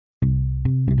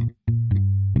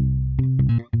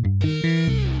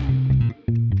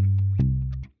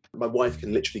my wife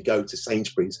can literally go to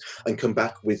Sainsbury's and come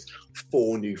back with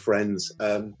 4 new friends.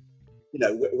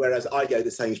 Whereas I go to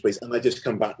Sainsbury's and I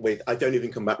don't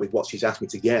even come back with what she's asked me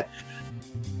to get.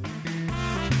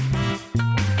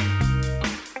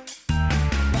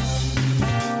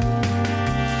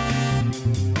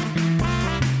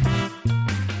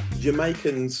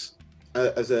 Jamaicans,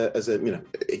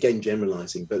 again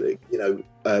generalising, but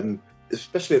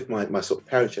especially of my sort of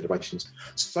parents' generations,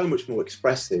 so much more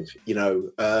expressive.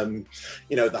 The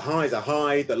highs are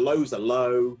high, the lows are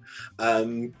low.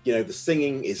 The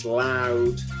singing is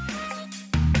loud.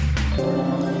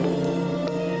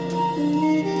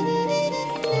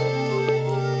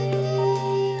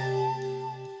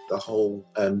 The whole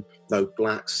no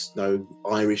blacks, no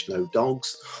Irish, no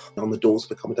dogs on the doors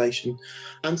of accommodation.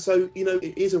 And so,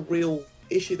 it is a real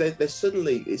issue. There's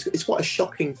suddenly, it's quite a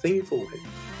shocking thing for him.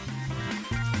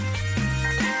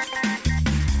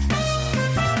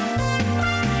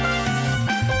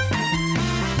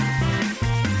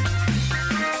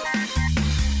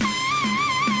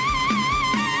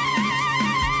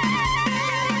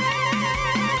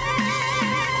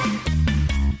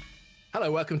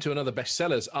 Hello, welcome to another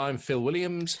Bestsellers. I'm Phil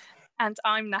Williams. And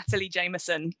I'm Natalie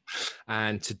Jameson.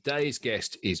 And today's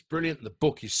guest is brilliant. The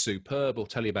book is superb. We'll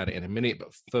tell you about it in a minute. But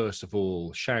first of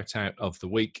all, shout out of the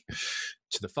week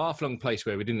to the far-flung place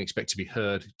where we didn't expect to be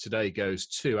heard. Today goes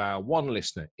to our one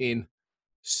listener in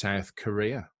South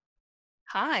Korea.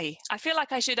 Hi. I feel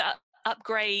like I should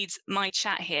upgrade my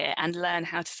chat here and learn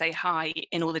how to say hi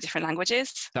in all the different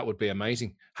languages. That would be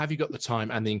amazing. Have you got the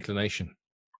time and the inclination?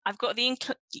 I've got the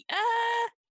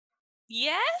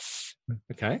yes.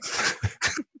 Okay.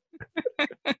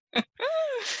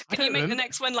 Can you make the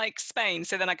next one like Spain,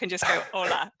 so then I can just go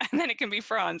hola, and then it can be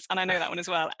France, and I know that one as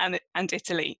well, and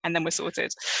Italy, and then we're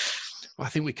sorted. Well,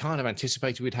 I think we kind of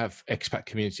anticipated we'd have expat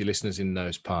community listeners in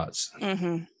those parts.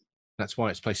 Mm-hmm. That's why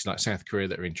it's places like South Korea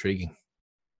that are intriguing.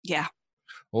 Yeah.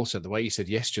 Also, the way you said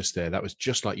yes just there, that was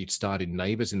just like you'd starred in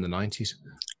Neighbours in the 90s.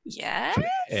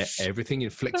 Yes. Everything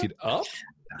inflicted up.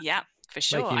 Yeah, for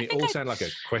sure. Making it all sound like a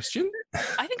question.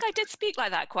 I think I did speak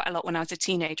like that quite a lot when I was a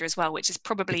teenager as well, which is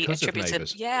probably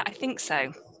attributed. Yeah, I think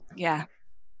so. Yeah.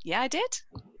 Yeah, I did.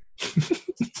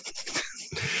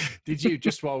 Did you,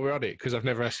 just while we're on it, because I've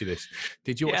never asked you this,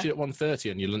 did you watch it at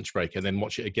 1:30 on your lunch break and then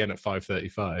watch it again at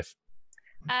 5:35?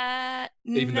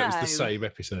 Even though it was the same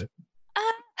episode?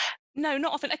 No,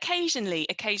 not often. Occasionally,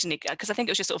 because I think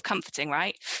it was just sort of comforting,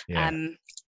 right? Yeah.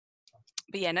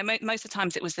 But yeah, no, most of the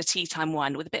times it was the tea time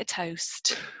one with a bit of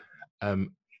toast.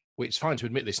 It's fine to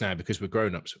admit this now because we're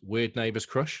grown-ups. Weird Neighbours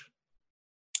crush?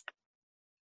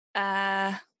 You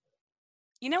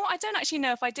know what? I don't actually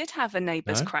know if I did have a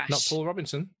Neighbours crush. Not Paul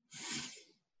Robinson?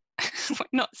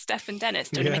 Not Stephen Dennis.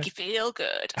 Don't make you feel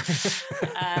good.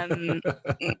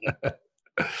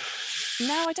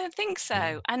 No, I don't think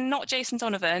so, and not Jason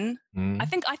Donovan. I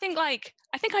think I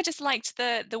just liked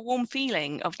the warm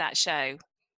feeling of that show.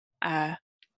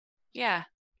 Yeah,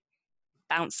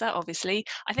 Bouncer, obviously.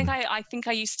 I think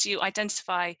I used to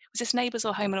identify. Was this Neighbours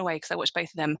or Home and Away? Because I watched both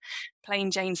of them. Plain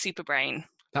Jane Superbrain.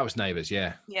 That was Neighbours,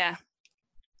 yeah. Yeah,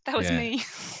 that was me.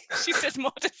 She says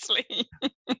modestly.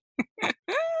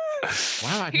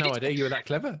 Wow, I had no idea you were that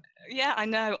clever. Yeah, I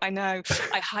know.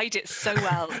 I hide it so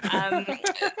well.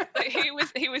 But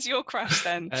who was your crush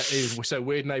then? So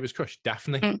Weird Neighbours crush,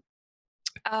 Daphne.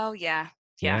 Oh yeah.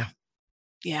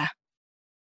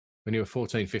 When you were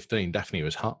 14, 15, Daphne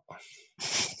was hot.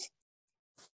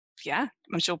 Yeah,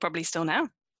 I'm sure probably still now.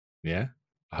 Yeah,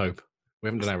 I hope. We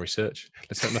haven't done our research.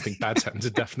 Let's hope nothing bad's happened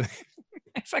to Daphne.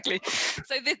 Exactly.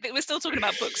 So we're still talking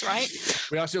about books, right?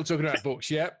 We are still talking about books,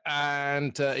 yeah.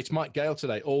 And it's Mike Gale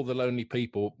today, All the Lonely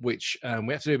People, which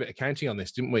we had to do a bit of counting on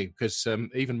this, didn't we? Because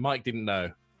even Mike didn't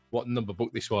know what number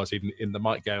book this was in the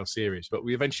Mike Gale series, but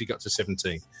we eventually got to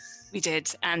 17. We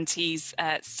did, and he's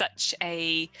such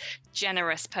a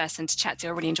generous person to chat to.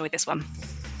 I really enjoyed this one.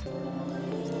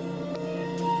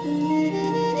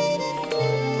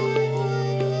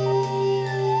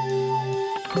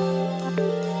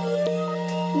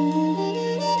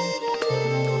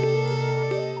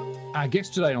 Our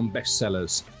guest today on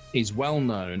Bestsellers is well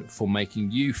known for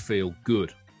making you feel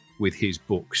good with his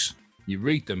books. You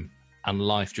read them and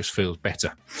life just feels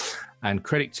better. And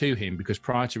credit to him, because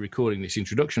prior to recording this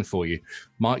introduction for you,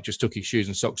 Mike just took his shoes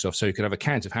and socks off so he could have a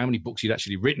count of how many books he'd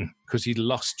actually written, because he'd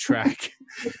lost track.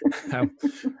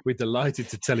 We're delighted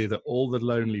to tell you that All the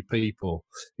Lonely People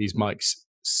is Mike's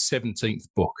 17th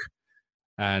book.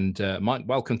 And Mike,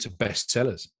 welcome to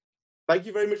Bestsellers. Thank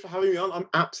you very much for having me on. I'm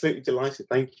absolutely delighted.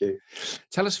 Thank you.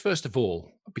 Tell us, first of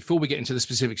all, before we get into the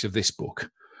specifics of this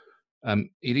book,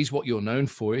 it is what you're known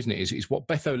for, isn't it? It's what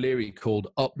Beth O'Leary called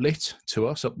uplit to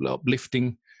us,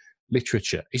 uplifting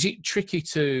literature. Is it tricky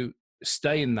to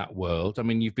stay in that world? I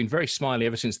mean, you've been very smiley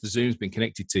ever since the Zoom's been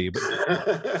connected to you, but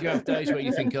do you have days where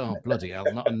you think, oh, bloody hell,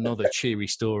 not another cheery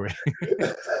story?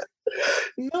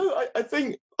 No, I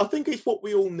think it's what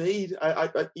we all need.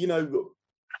 You know,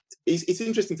 it's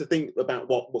interesting to think about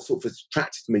what sort of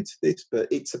attracted me to this, but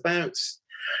it's about,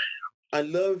 I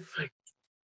love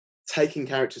taking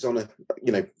characters on a,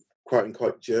 you know, quote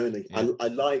unquote journey. Yeah. I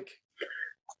like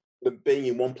them being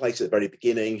in one place at the very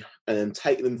beginning and then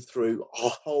taking them through a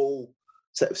whole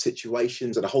set of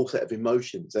situations and a whole set of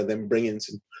emotions, and then bringing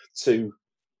them to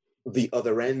the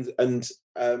other end. And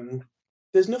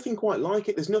there's nothing quite like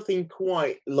it. There's nothing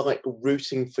quite like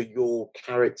rooting for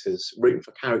characters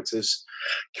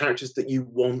that you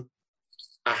want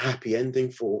a happy ending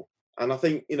for. And I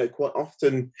think, you know, quite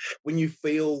often when you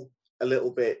feel a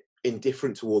little bit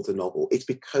indifferent towards a novel, it's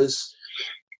because,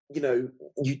 you know,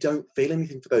 you don't feel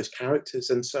anything for those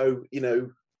characters. And so, you know,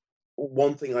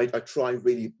 one thing I try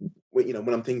really, you know,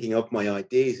 when I'm thinking of my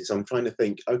ideas, is I'm trying to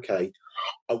think, okay,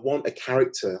 I want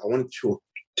to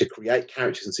create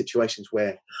characters and situations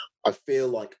where I feel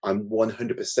like I'm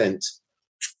 100%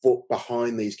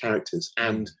 behind these characters,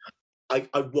 and I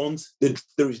want,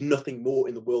 there is nothing more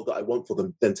in the world that I want for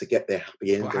them than to get their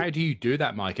happy ending. Well, how do you do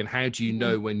that, Mike? And how do you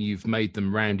know when you've made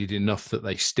them rounded enough that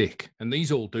they stick? And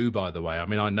these all do, by the way. I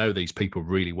mean, I know these people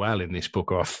really well in this book,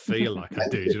 or I feel like I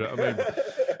do. Do you know what I mean?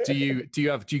 Do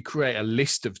you create a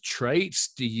list of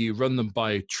traits? Do you run them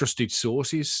by trusted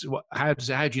sources? How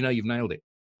do you know you've nailed it?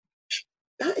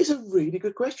 That is a really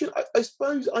good question. I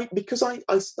suppose I tend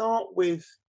to start with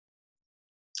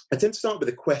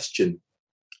a question,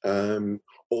 or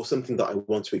something that I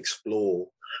want to explore.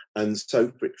 And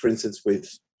so, for instance, with,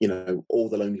 you know, All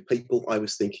the Lonely People, I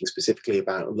was thinking specifically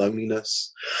about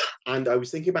loneliness, and I was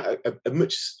thinking about a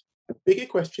much bigger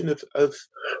question of,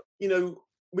 you know,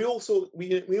 we all sort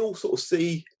of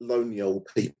see lonely old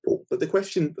people, but the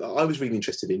question that I was really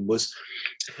interested in was,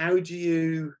 how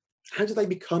do they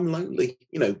become lonely?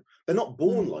 You know, they're not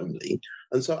born lonely.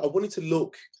 And so I wanted to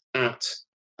look at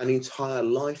an entire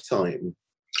lifetime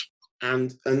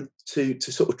and to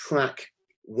sort of track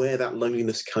where that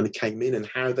loneliness kind of came in and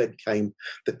how they became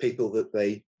the people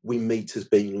that we meet as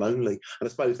being lonely. And I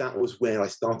suppose that was where I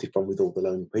started from with All the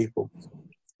Lonely People.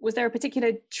 Was there a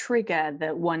particular trigger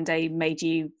that one day made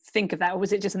you think of that, or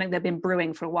was it just something that had been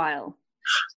brewing for a while?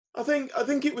 I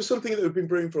think it was something that had been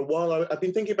brewing for a while. I've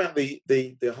been thinking about the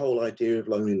whole idea of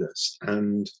loneliness,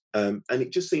 and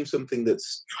it just seems something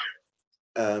that's,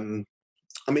 I mean,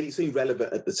 it seemed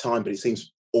relevant at the time, but it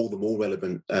seems all the more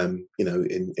relevant, you know,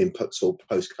 in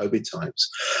post-COVID times.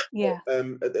 Yeah.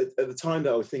 At the time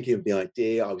that I was thinking of the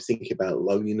idea, I was thinking about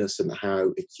loneliness and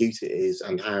how acute it is,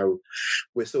 and how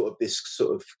we're sort of this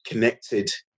sort of connected.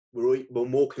 We're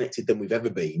more connected than we've ever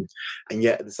been, and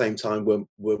yet at the same time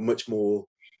we're much more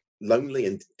lonely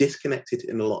and disconnected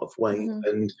in a lot of ways,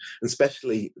 and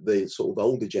especially the sort of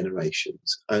older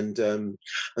generations. And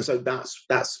so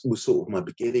that was sort of my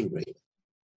beginning, really.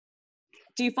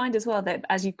 Do you find as well that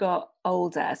as you've got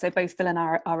older, so both Phil and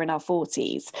I are in our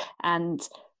 40s, and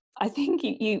I think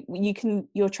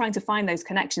you're trying to find those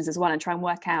connections as well and try and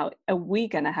work out, are we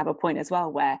going to have a point as well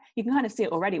where you can kind of see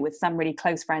it already with some really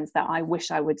close friends that I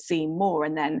wish I would see more,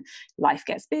 and then life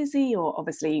gets busy, or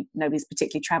obviously nobody's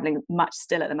particularly traveling much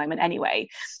still at the moment anyway,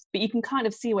 but you can kind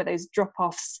of see where those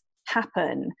drop-offs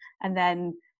happen, and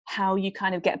then how you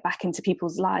kind of get back into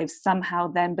people's lives somehow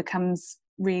then becomes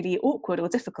really awkward or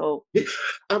difficult. Yeah,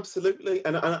 absolutely.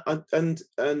 And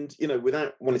you know,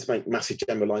 without wanting to make massive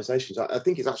generalizations, I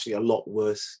think it's actually a lot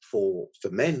worse for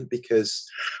men, because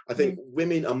I think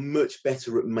women are much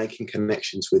better at making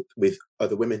connections with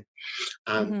other women,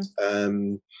 and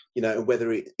you know,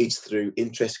 whether it's through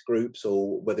interest groups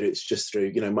or whether it's just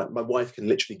through, you know, my wife can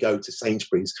literally go to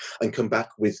Sainsbury's and come back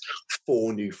with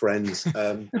 4 new friends, you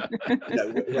know,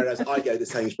 whereas I go to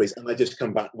Sainsbury's and I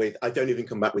don't even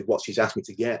come back with what she's asked me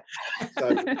to get.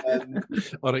 So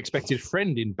unexpected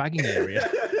friend in bagging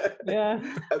area. Yeah.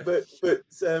 But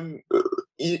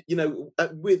you know,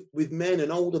 with men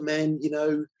and older men, you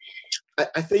know,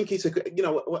 I think it's you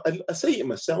know, I see it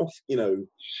myself, you know,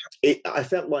 I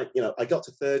felt like, you know, I got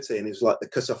to 30 and it was like the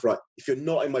cut-off, right? If you're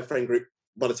not in my friend group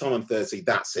by the time I'm 30,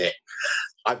 that's it.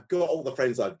 I've got all the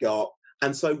friends I've got.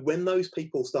 And so when those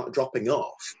people start dropping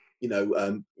off, you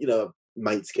know,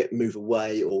 mates move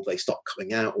away, or they stop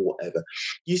coming out or whatever,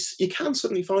 you can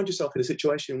suddenly find yourself in a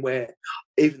situation where,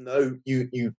 even though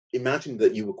you imagined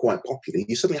that you were quite popular,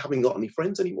 you suddenly haven't got any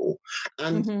friends anymore.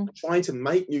 And trying to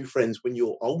make new friends when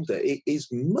you're older, it is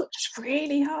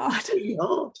really hard.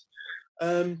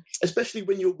 especially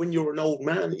when you're an old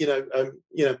man.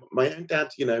 My own dad.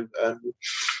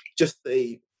 Just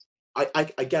the.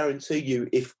 I guarantee you,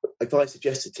 if I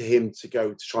suggested to him to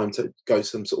go to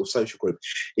some sort of social group,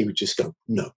 he would just go,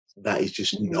 no, that is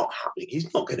just not happening.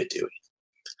 He's not going to do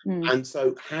it. And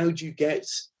so, how do you get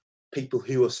people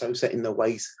who are so set in their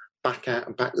ways back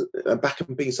and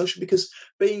being social? Because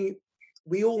we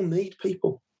all need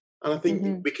people. And I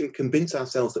think we can convince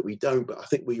ourselves that we don't, but I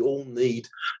think we all need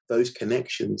those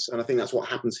connections. And I think that's what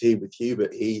happens here with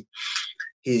Hubert.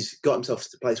 He's got himself to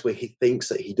the place where he thinks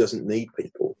that he doesn't need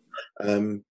people.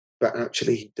 But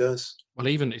actually he does. Well,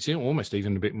 it's almost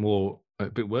even a bit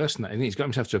worse than that. I think he's got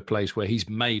himself to a place where he's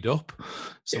made up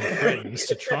some friends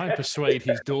to try and persuade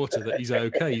his daughter that he's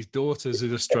okay. His daughter's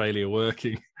in Australia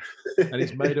working, and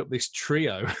he's made up this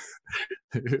trio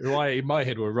who in my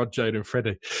head were Rod, Joan and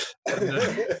Freddie.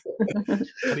 And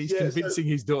he's convincing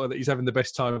his daughter that he's having the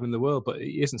best time in the world, but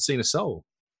he hasn't seen a soul.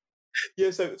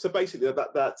 Yeah, so basically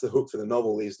that's the hook for the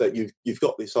novel, is that you've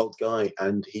got this old guy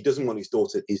and he doesn't want his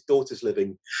daughter. His daughter's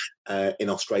living in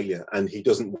Australia and he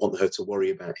doesn't want her to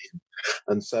worry about him.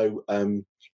 And so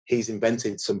he's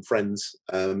invented some friends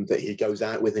that he goes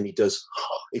out with, and he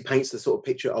paints the sort of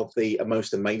picture of the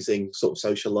most amazing sort of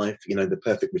social life, the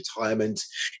perfect retirement.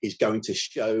 He's going to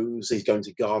shows, he's going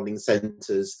to gardening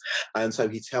centres, and so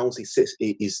he tells his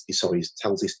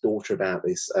daughter about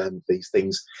these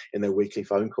things in their weekly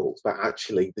phone calls. But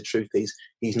actually, the truth is,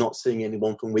 he's not seeing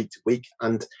anyone from week to week,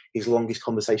 and his longest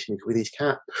conversation is with his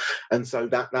cat. And so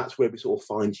that's where we sort of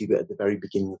find Hubert at the very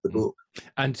beginning of the book.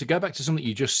 And to go back to something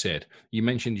you just said, you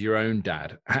mentioned your own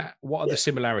dad. What are the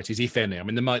similarities, if any? I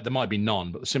mean, there might be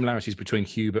none, but the similarities between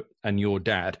Hubert and your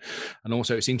dad. And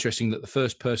also, it's interesting that the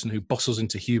first person who bustles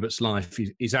into Hubert's life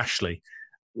is Ashley.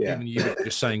 Yeah. Even you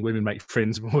just saying women make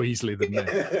friends more easily than men.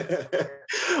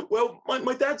 Well,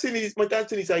 my dad's in his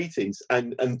 80s,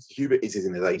 and Hubert is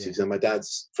in his 80s, and my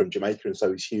dad's from Jamaica, and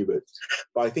so is Hubert.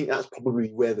 But I think that's probably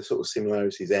where the sort of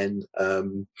similarities end.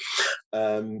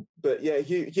 But yeah,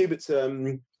 Hubert's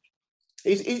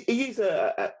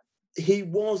he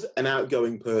was an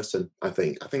outgoing person. I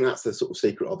think that's the sort of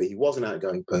secret of it. He was an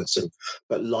outgoing person,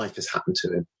 but life has happened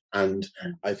to him. And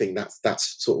I think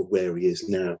that's sort of where he is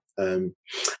now. And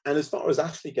as far as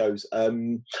Ashley goes, what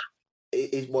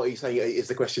are you saying? Is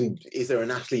the question, is there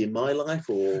an Ashley in my life?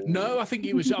 Or no, I think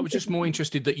I was just more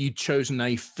interested that you'd chosen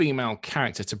a female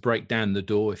character to break down the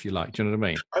door, if you like. Do you know what I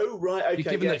mean? Oh, right. Okay.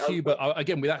 Given that Hubert,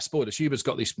 again, without spoilers, Hubert's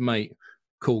got this mate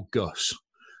called Gus.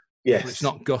 Yes. It's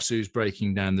not Gus who's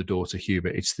breaking down the door to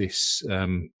Hubert. It's this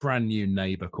brand new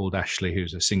neighbour called Ashley,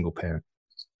 who's a single parent.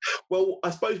 Well,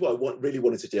 I suppose what I really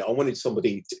wanted to do, I wanted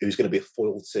somebody who's going to be a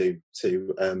foil to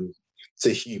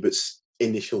Hubert's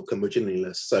initial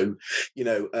curmudgeonliness. So,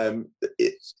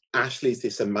 Ashley's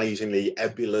this amazingly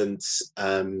ebullient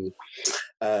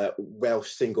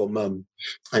Welsh single mum,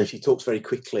 and she talks very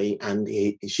quickly, and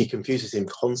she confuses him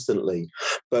constantly.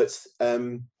 But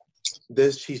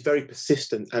she's very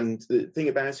persistent, and the thing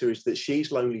about her is that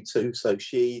she's lonely too. So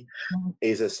she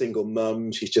is a single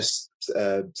mum. She's just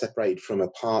separated from a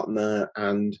partner,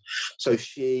 and so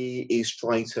she is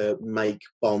trying to make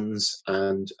bonds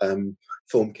and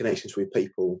form connections with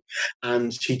people.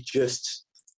 And she just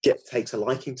takes a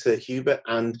liking to Hubert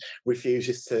and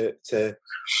refuses to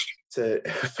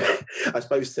I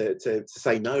suppose to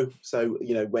say no. So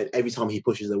when every time he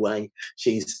pushes away,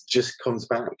 she's just comes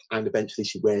back, and eventually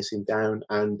she wears him down,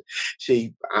 and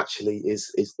she actually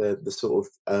is the sort of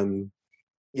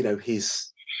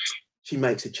she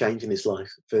makes a change in his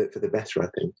life for the better, I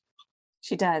think.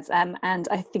 She does, and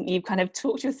I think you've kind of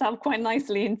talked yourself quite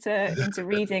nicely into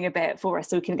reading a bit for us,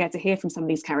 so we can get to hear from some of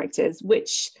these characters.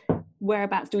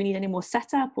 Whereabouts do we need any more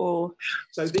setup, or?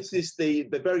 So this is the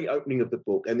very opening of the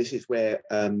book, and this is where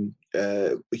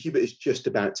Hubert is just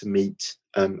about to meet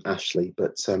Ashley.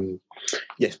 But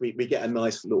yes, we get a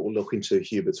nice little look into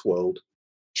Hubert's world.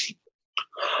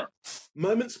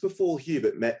 Moments before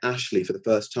Hubert met Ashley for the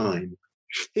first time,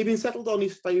 he'd been settled on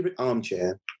his favourite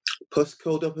armchair, Puss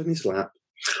curled up in his lap,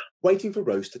 waiting for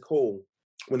Rose to call,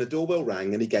 when the doorbell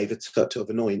rang and he gave a tut of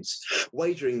annoyance,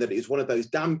 wagering that it was one of those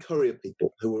damn courier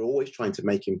people who were always trying to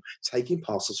make him take in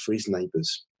parcels for his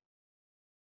neighbours.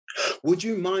 "Would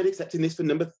you mind accepting this for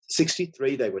number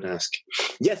 63, they would ask.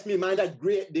 "Yes, me mind a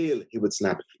great deal," he would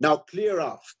snap. "Now clear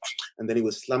off." And then he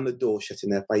would slam the door shut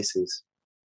in their faces.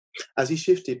 As he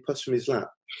shifted Puss from his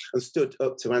lap and stood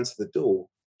up to answer the door,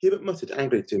 Hubert muttered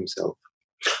angrily to himself,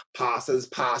 Parcels,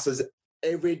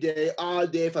 every day, all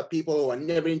day, for people who are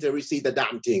never in to receive the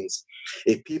damn things.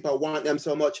 If people want them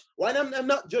so much, why don't them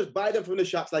not just buy them from the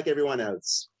shops like everyone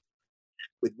else?"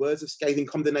 With words of scathing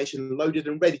condemnation loaded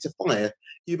and ready to fire,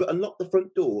 Hubert unlocked the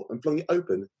front door and flung it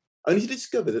open, only to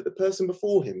discover that the person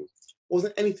before him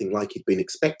wasn't anything like he'd been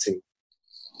expecting.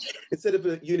 Instead of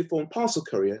a uniformed parcel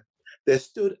courier, there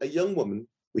stood a young woman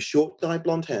with short dyed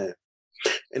blonde hair.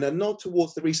 In a nod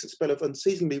towards the recent spell of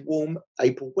unseasonably warm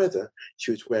April weather,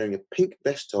 she was wearing a pink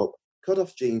vest top,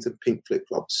 cut-off jeans and pink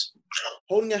flip-flops.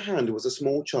 Holding her hand was a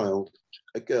small child,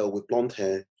 a girl with blonde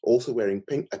hair, also wearing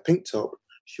a pink top,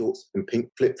 shorts and pink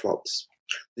flip-flops.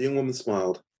 The young woman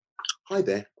smiled. Hi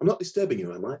there, I'm not disturbing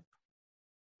you, am I?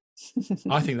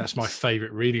 I think that's my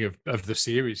favourite reading of the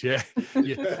series, yeah.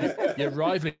 You're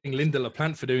rivaling Linda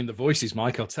LaPlante for doing the voices,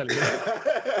 Mike, I'll tell you.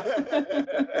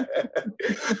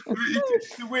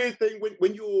 It's the weird thing,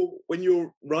 when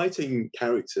you're writing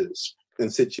characters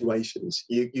and situations,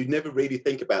 you never really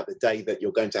think about the day that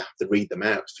you're going to have to read them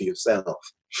out for yourself.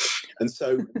 And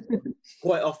so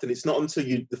quite often it's not until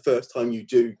the first time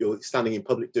you're standing in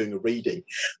public doing a reading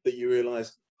that you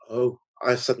realise, oh,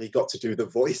 I suddenly got to do the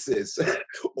voices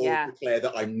or declare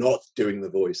that I'm not doing the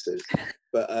voices.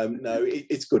 But no,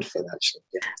 it's good fun, actually.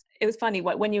 Yeah. It was funny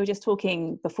when you were just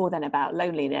talking before then about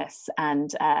loneliness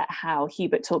and how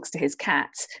Hubert talks to his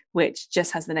cat, which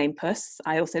just has the name Puss.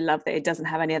 I also love that it doesn't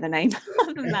have any other name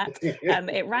other than that.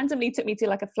 It randomly took me to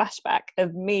like a flashback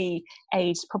of me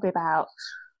aged probably about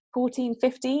 14,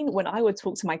 15, when I would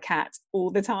talk to my cat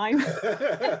all the time.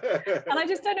 And I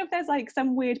just don't know if there's like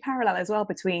some weird parallel as well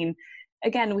between,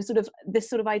 again, with this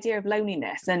sort of idea of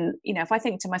loneliness. And, you know, if I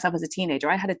think to myself as a teenager,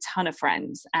 I had a ton of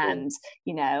friends and,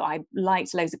 you know, I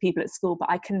liked loads of people at school, but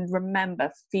I can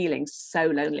remember feeling so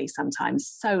lonely sometimes,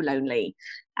 so lonely.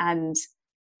 And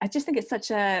I just think it's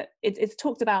it's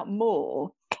talked about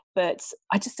more, but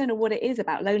I just don't know what it is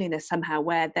about loneliness somehow,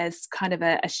 where there's kind of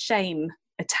a shame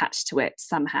attached to it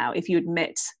somehow, if you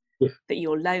admit that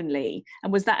you're lonely.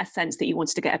 And was that a sense that you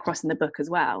wanted to get across in the book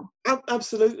as well?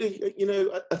 Absolutely. You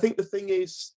know, I think the thing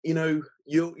is, you know,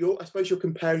 I suppose you're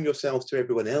comparing yourself to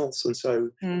everyone else. And so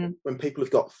when people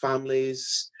have got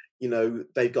families, you know,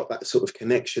 they've got that sort of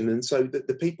connection. And so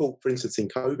the people, for instance, in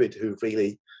COVID who've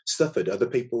really suffered are the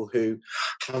people who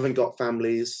haven't got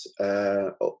families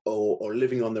or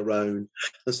living on their own.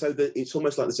 And so it's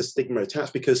almost like there's a stigma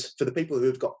attached, because for the people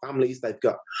who've got families, they've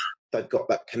got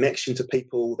that connection to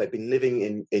people. They've been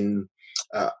living in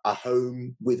a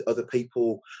home with other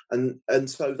people. And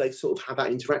so they sort of have that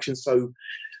interaction. So,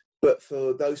 but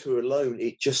for those who are alone,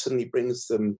 it just suddenly brings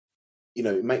them, you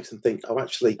know, it makes them think, oh,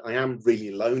 actually, I am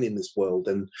really alone in this world,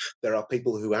 and there are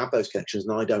people who have those connections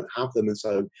and I don't have them. And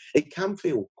so it can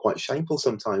feel quite shameful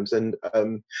sometimes. And,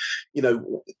 you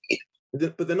know,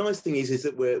 but the nice thing is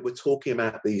that we're talking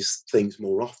about these things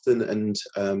more often. And,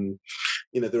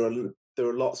 you know, there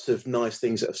are lots of nice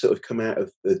things that have sort of come out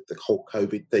of the whole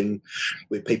COVID thing,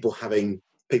 with people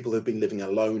who've been living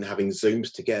alone, having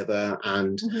Zooms together.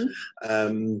 And,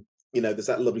 you know, there's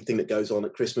that lovely thing that goes on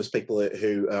at Christmas. People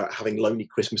who are having lonely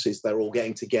Christmases, they're all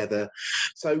getting together.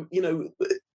 So, you know,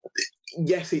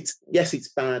 yes, it's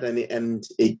bad,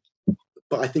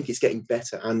 but I think it's getting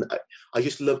better. And I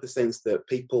just love the sense that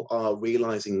people are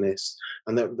realising this,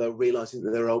 and they're realising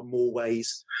that there are more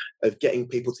ways of getting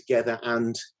people together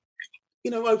and,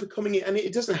 you know, overcoming it. And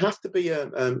it doesn't have to be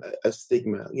a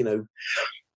stigma, you know.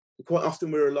 Quite often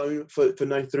we're alone through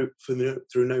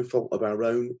no fault of our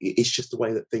own. It's just the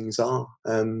way that things are.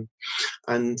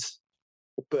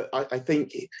 But I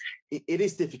think it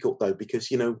is difficult, though, because,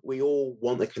 you know, we all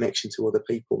want a connection to other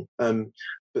people.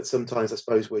 But sometimes I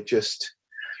suppose we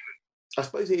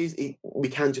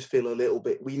can just feel a little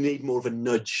bit, we need more of a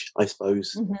nudge, I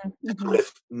suppose, to kind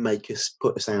of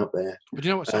put us out there. But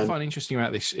you know what's I find interesting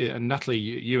about this, and Natalie,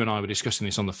 you and I were discussing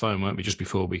this on the phone, weren't we, just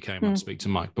before we came on to speak to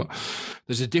Mike, but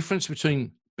there's a difference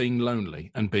between being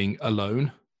lonely and being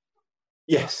alone.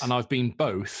 Yes. And I've been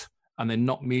both, and they're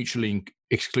not mutually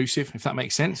exclusive, if that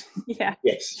makes sense. Yeah.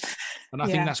 Yes. And I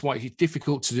think that's why it's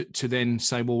difficult to then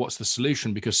say, well, what's the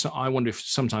solution? Because I wonder if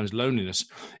sometimes loneliness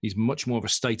is much more of a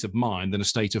state of mind than a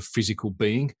state of physical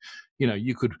being. You know,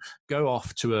 you could go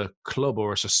off to a club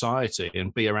or a society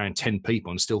and be around 10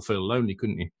 people and still feel lonely,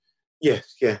 couldn't you?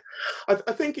 Yes, yeah. I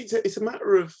think it's a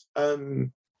matter of,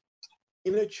 you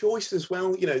know, choice as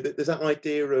well. You know, there's that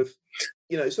idea of,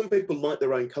 you know, some people like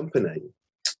their own company,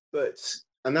 but...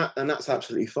 And that's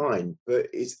absolutely fine. But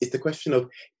it's the question of,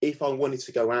 if I wanted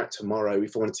to go out tomorrow,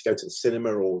 if I wanted to go to the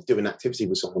cinema or do an activity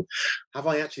with someone, have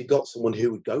I actually got someone who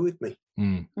would go with me?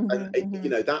 You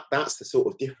know, that's the sort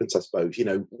of difference, I suppose. You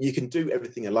know, you can do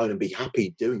everything alone and be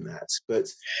happy doing that. But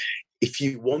if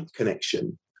you want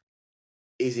connection,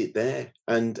 is it there?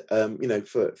 And, you know,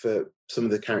 for some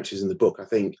of the characters in the book, I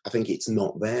think it's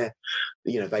not there.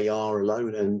 You know, they are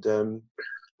alone, and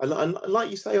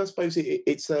like you say, I suppose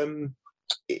it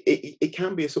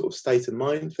can be a sort of state of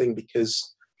mind thing,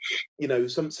 because, you know,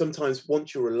 sometimes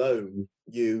once you're alone,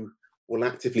 you will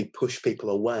actively push people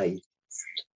away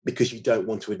because you don't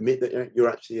want to admit that you're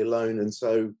actually alone.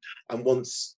 And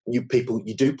once you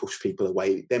do push people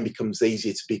away, it then becomes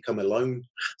easier to become alone.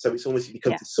 So it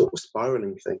becomes this sort of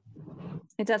spiraling thing.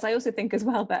 It does. I also think as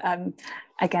well that,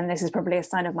 again, this is probably a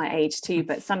sign of my age too,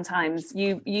 but sometimes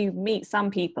you meet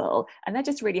some people and they're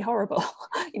just really horrible,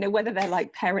 you know, whether they're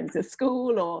like parents at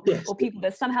school or people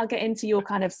that somehow get into your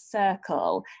kind of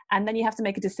circle. And then you have to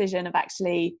make a decision of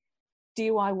actually,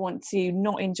 do I want to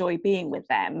not enjoy being with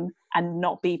them and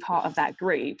not be part of that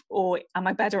group, or am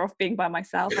I better off being by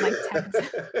myself? And I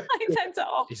tend to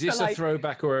opt. Is this a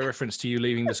throwback or a reference to you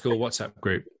leaving the school WhatsApp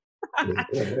group?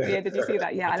 Yeah, did you see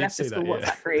that? Yeah, I left the school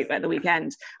WhatsApp group at the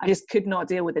weekend. I just could not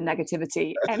deal with the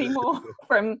negativity anymore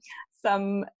from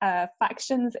some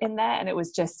factions in there, and it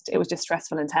was just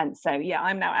stressful and tense. So yeah,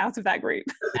 I'm now out of that group,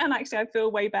 and actually I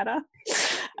feel way better.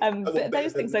 But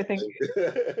those things, I think,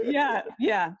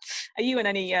 yeah. Are you in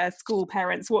any school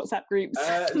parents WhatsApp groups?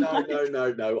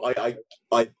 No.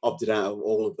 I opted out of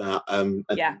all of that, and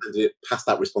passed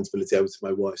that responsibility over to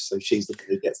my wife, so she's the one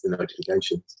who gets the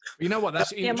notifications. You know what?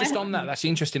 That's just on that. That's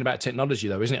interesting about technology,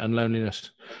 though, isn't it? And loneliness. Do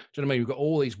you know what I mean? We've got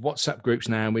all these WhatsApp groups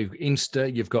now. We've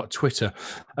Insta. You've got Twitter.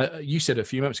 You said a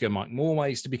few moments ago, Mike, more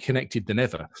ways to be connected than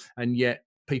ever, and yet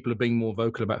people are being more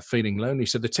vocal about feeling lonely.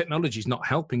 So the technology is not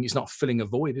helping. It's not filling a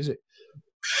void, is it?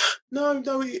 No,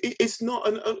 it's not.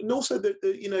 And also,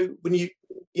 you know, when you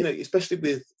know, especially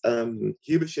with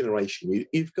Hubert's generation,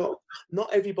 you've got,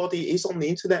 not everybody is on the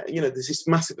internet. You know, there's this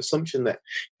massive assumption that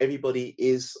everybody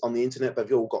is on the internet.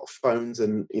 They've all got phones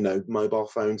and, you know, mobile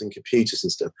phones and computers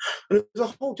and stuff. And there's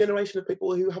a whole generation of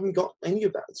people who haven't got any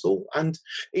of that at all. And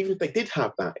even if they did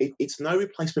have that, it's no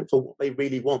replacement for what they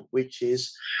really want, which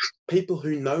is people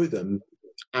who know them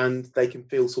and they can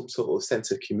feel some sort of sense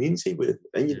of community with.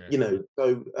 And, you know,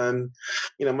 so,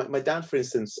 you know, my dad, for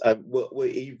instance,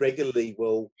 he regularly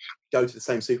will go to the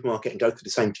same supermarket and go to the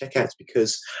same checkouts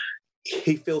because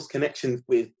he feels connection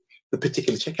with the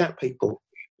particular checkout people.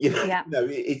 You know,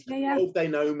 they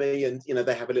know me, and, you know,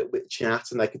 they have a little bit of chat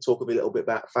and they can talk a little bit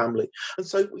about family. And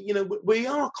so, you know, we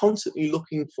are constantly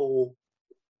looking for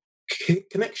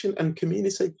connection and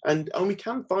community, and we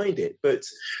can find it, but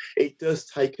it does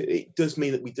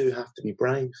mean that we do have to be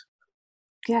brave.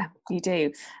 Yeah, you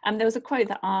do. There was a quote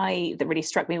that really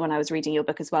struck me when I was reading your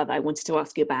book as well, that I wanted to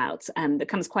ask you about, that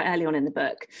comes quite early on in the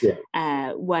book.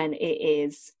 When it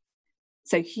is,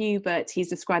 so Hubert, he's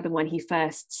describing when he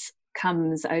first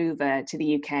comes over to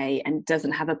the UK and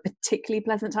doesn't have a particularly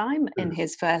pleasant time in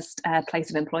his first place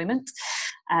of employment.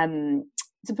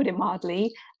 To put it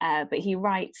mildly, but he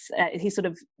writes,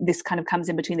 this kind of comes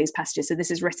in between these passages. So this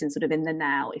is written sort of in the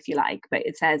now, if you like, but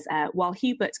it says, while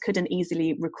Hubert couldn't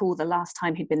easily recall the last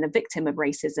time he'd been the victim of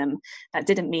racism, that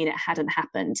didn't mean it hadn't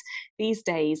happened. These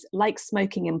days, like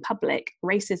smoking in public,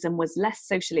 racism was less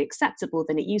socially acceptable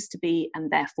than it used to be, and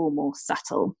therefore more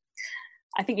subtle.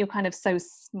 I think you're kind of so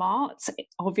smart,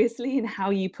 obviously, in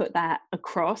how you put that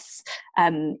across.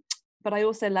 But I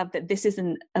also love that this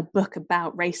isn't a book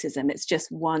about racism. It's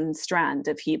just one strand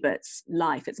of Hubert's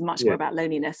life. It's much more about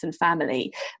loneliness and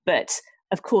family. But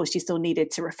of course, you still needed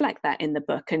to reflect that in the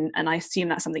book. And I assume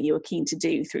that's something you were keen to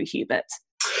do through Hubert.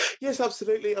 Yes,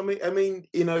 absolutely. I mean,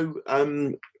 you know,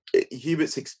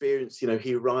 Hubert's experience, you know,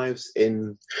 he arrives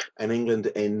in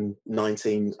England in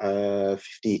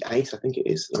 1958, I think it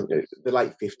is, the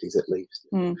late 50s at least.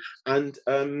 And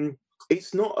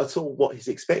it's not at all what he's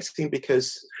expecting,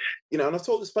 because, you know, and I've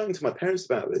spoken to my parents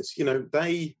about this, you know,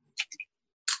 they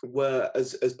were,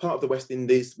 as part of the West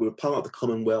Indies, were part of the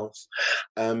Commonwealth.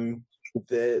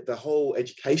 The whole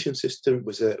education system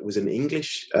was an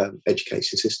English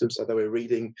education system. So they were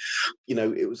reading, you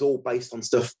know, it was all based on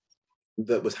stuff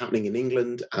that was happening in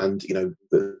England, and, you know,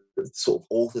 the sort of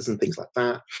authors and things like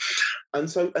that.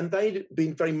 And they'd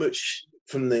been very much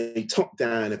from the top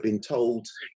down, have been told,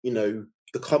 you know,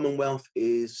 the Commonwealth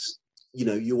is, you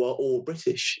know, you are all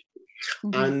British.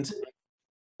 And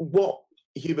what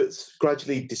Hubert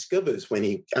gradually discovers when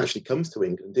he actually comes to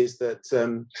England is that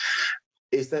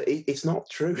it's not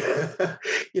true.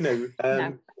 You know,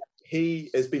 no. He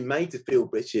has been made to feel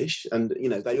British, and, you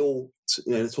know, they all,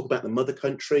 you know, talk about the mother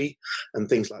country and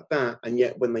things like that. And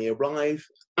yet when they arrive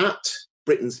at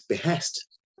Britain's behest,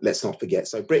 let's not forget.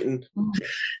 So Britain,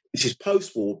 this is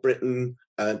post-war Britain.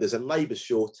 There's a labour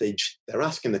shortage. They're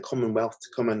asking the Commonwealth to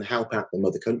come and help out the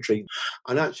mother country,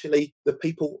 and actually,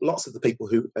 lots of the people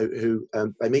who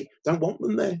they meet don't want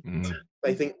them there.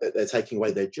 They think that they're taking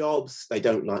away their jobs. They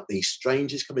don't like these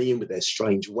strangers coming in with their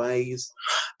strange ways,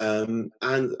 and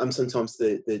sometimes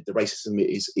the racism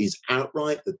is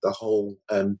outright. The whole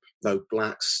no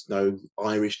blacks, no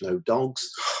Irish, no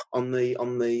dogs on the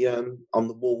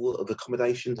wall of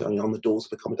accommodation, on the doors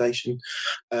of accommodation.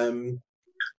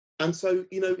 And so,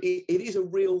 it is a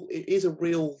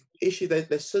real issue.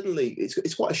 There's suddenly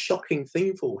it's quite a shocking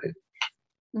thing for him.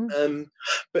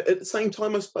 But at the same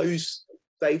time, I suppose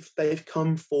they've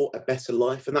come for a better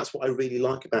life, and that's what I really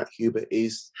like about Hubert,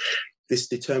 is this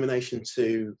determination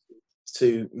to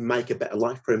make a better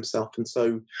life for himself. And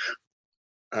so,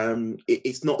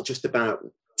 it's not just about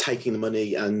taking the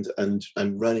money and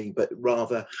running, but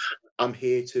rather, I'm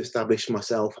here to establish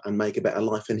myself and make a better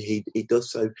life, and he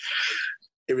does so,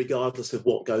 regardless of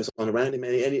what goes on around him,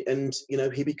 and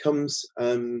he becomes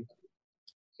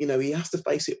he has to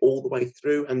face it all the way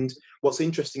through. And what's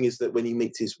interesting is that when he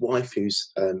meets his wife,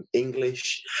 who's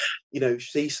English,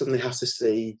 she suddenly has to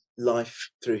see life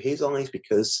through his eyes,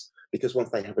 because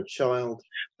once they have a child,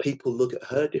 people look at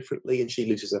her differently, and she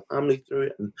loses her family through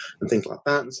it, and things like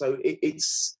that. And so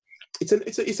it's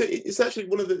actually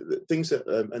one of the things that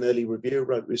an early reviewer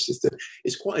wrote, was just that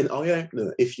it's quite an eye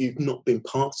opener if you've not been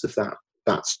part of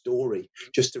that story,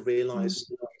 just to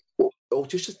realise, or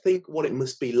just to think what it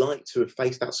must be like to have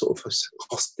faced that sort of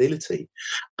hostility,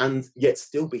 and yet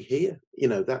still be here.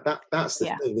 That's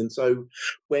the thing. And so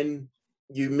when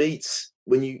you meet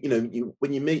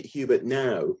Hubert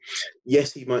now,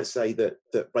 yes, he might say that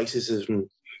racism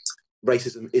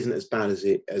isn't as bad as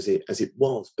it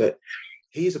was, but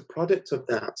he is a product of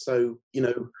that. So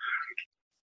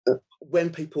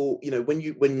when people, when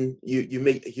you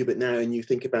meet Hubert now, and you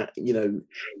think about,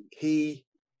 he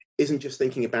isn't just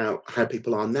thinking about how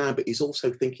people are now, but he's also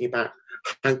thinking about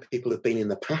how people have been in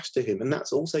the past to him, and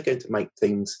that's also going to make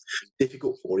things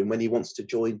difficult for him when he wants to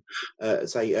join,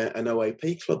 say, an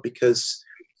OAP club, because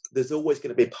there's always going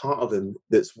to be a part of him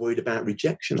that's worried about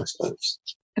rejection, I suppose.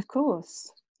 Of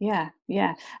course. Yeah.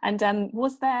 And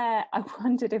was there, I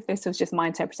wondered if this was just my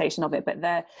interpretation of it, but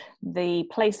the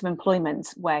place of employment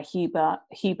where Hubert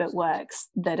works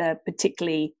that are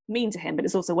particularly mean to him, but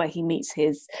it's also where he meets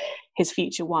his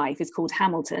future wife, is called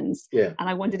Hamilton's. Yeah. And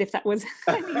I wondered if that was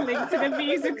any link to the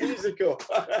musical.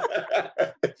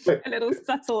 A little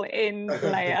subtle in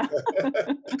layer.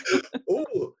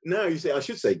 Oh, no, you say I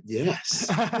should say yes.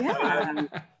 Yeah.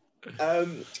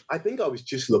 I think I was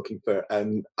just looking for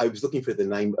the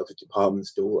name of a department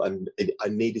store, and I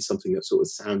needed something that sort of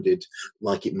sounded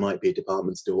like it might be a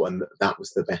department store, and that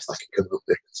was the best I could come up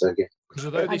with. So yeah. Because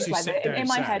although this is set down in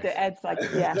my head, Ed's like,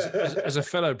 yeah. As a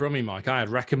fellow Brummie, Mike, I had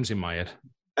Rackham's in my head.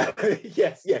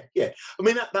 Yes, yeah. I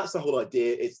mean, that's the whole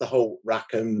idea. It's the whole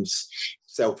Rackham's,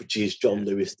 Selfridges, John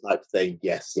Lewis type thing.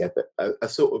 Yes, yeah, but a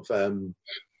sort of.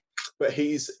 But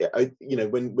he's,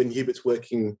 when Hubert's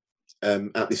working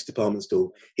at this department store,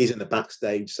 he's in the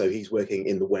backstage, so he's working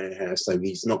in the warehouse, so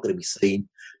he's not going to be seen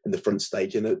in the front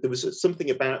stage. And there was something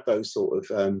about those sort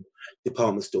of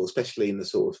department stores, especially in the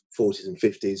sort of 40s and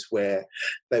 50s, where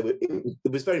there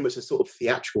was very much a sort of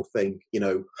theatrical thing.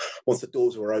 Once the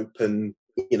doors were open,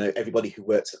 everybody who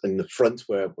worked in the front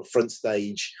were front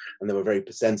stage, and they were very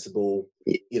presentable,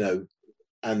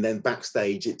 and then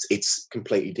backstage it's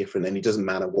completely different, and it doesn't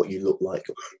matter what you look like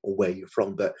or where you're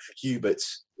from. But Hubert,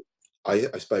 I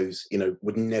suppose,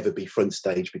 would never be front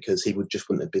stage, because he wouldn't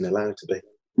have been allowed to be.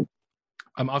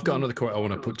 I've got another quote I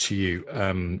want to put to you,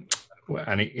 and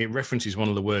it references one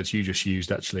of the words you just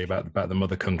used, actually, about the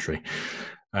mother country.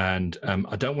 And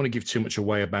I don't want to give too much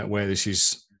away about where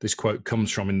this quote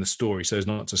comes from in the story, so as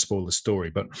not to spoil the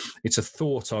story. But it's a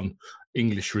thought on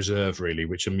English reserve, really,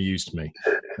 which amused me.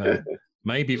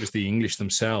 Maybe it was the English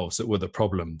themselves that were the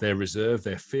problem. Their reserve,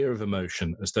 their fear of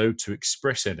emotion, as though to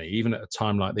express any, even at a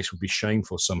time like this, would be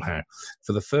shameful somehow.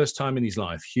 For the first time in his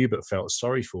life, Hubert felt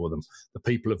sorry for them, the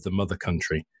people of the mother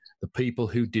country, the people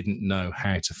who didn't know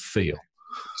how to feel.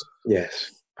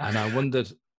 Yes. And I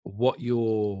wondered what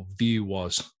your view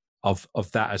was of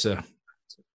that as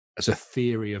a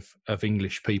theory of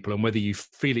English people, and whether you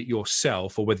feel it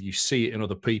yourself, or whether you see it in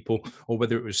other people, or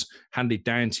whether it was handed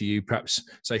down to you, perhaps,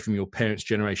 say, from your parents'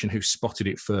 generation, who spotted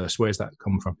it first. Where's that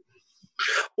come from?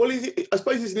 Well, I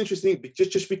suppose it's an interesting,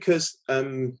 just because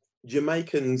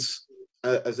Jamaicans,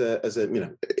 as a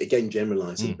again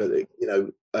generalising, but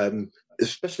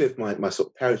especially of my sort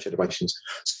of parents' generations,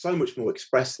 so much more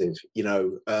expressive.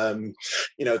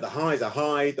 The highs are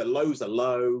high, the lows are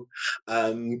low.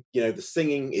 The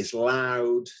singing is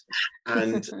loud,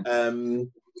 and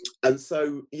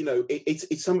so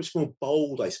it's so much more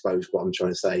bold, I suppose. What I'm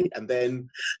trying to say, and then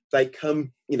they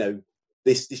come,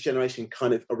 this generation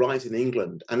kind of arrives in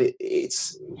England, and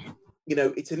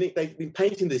they've been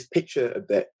painting this picture of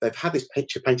they've had this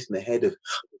picture painted in their head of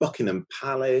Buckingham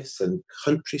Palace and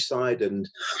countryside and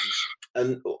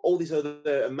all these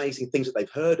other amazing things that they've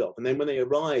heard of. And then when they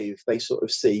arrive, they sort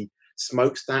of see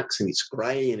smokestacks and it's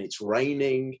grey and it's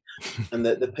raining, and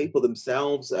the people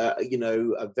themselves are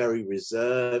very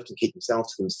reserved and keep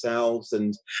themselves to themselves,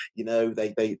 and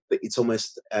it's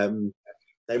almost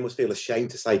they must feel ashamed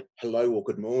to say hello or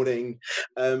good morning.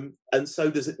 And so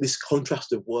there's this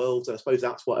contrast of worlds. And I suppose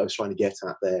that's what I was trying to get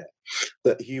at there,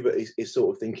 that Hubert is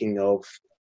sort of thinking of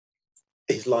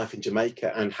his life in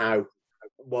Jamaica and how,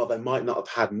 while they might not have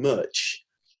had much,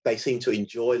 they seem to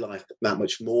enjoy life that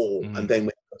much more. And then when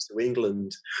it comes to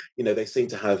England, they seem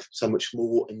to have so much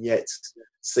more and yet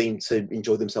seem to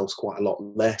enjoy themselves quite a lot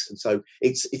less. And so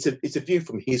it's a view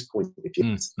from his point of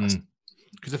view.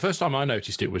 Because the first time I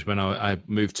noticed it was when I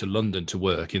moved to London to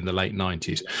work in the late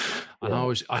 90s. And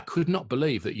I could not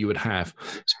believe that you would have...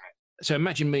 So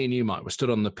imagine me and you, Mike, were stood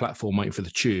on the platform waiting for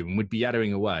the tube and we'd be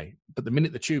yattering away. But the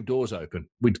minute the tube doors open,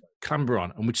 we'd clamber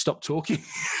on and we'd stop talking.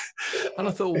 And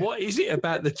I thought, what is it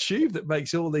about the tube that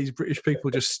makes all these British people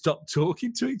just stop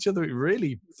talking to each other? It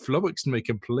really flummoxed me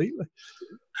completely.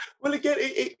 Well, again,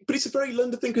 but it's a very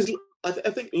London thing, because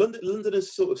I think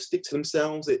Londoners sort of stick to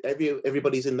themselves.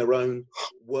 Everybody's in their own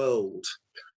world.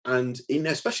 And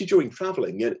especially during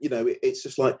travelling, it's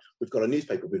just like, we've got a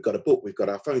newspaper, we've got a book, we've got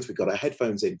our phones, we've got our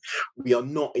headphones in. We are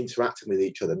not interacting with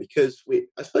each other because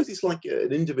I suppose it's like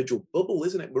an individual bubble,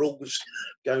 isn't it? We're all just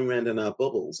going around in our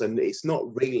bubbles, and it's not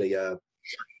really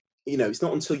it's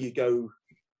not until you go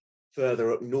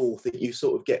further up north that you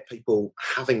sort of get people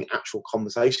having actual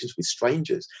conversations with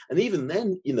strangers. And even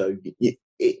then,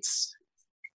 it's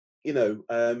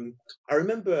I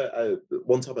remember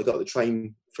one time I got the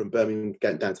train from Birmingham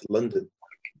getting down to London,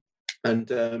 and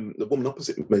the woman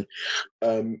opposite me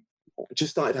we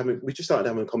just started having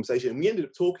a conversation, and we ended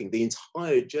up talking the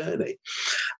entire journey.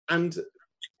 And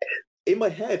in my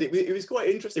head, it was quite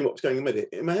interesting what was going on with it.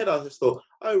 In my head, I just thought,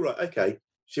 oh right, okay,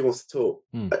 she wants to talk.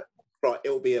 Right,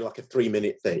 it'll be like a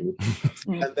 3-minute thing.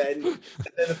 and then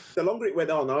the longer it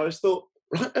went on, I just thought,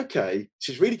 right, okay,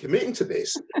 she's really committing to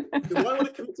this. Do I want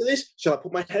to commit to this? Shall I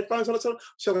put my headphones on?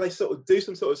 Shall I sort of do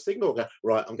some sort of signal? Go,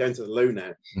 right, I'm going to the loo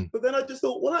now. But then I just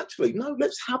thought, well, actually, no,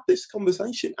 let's have this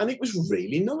conversation. And it was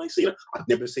really nice. I've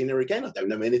never seen her again. I don't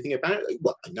know anything about her.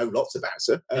 Well, I know lots about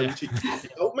her. She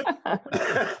told me.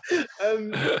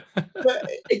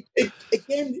 But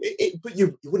but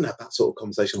you wouldn't have that sort of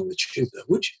conversation on the tube, though,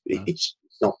 would you? No. It's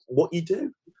not what you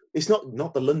do. It's not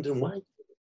the London way.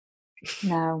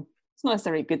 No. It's not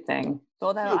necessarily a good thing.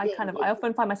 Although I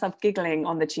often find myself giggling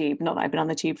on the tube, not that I've been on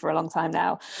the tube for a long time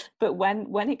now, but when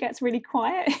it gets really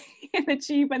quiet in the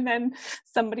tube and then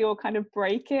somebody will kind of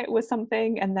break it with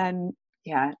something, and then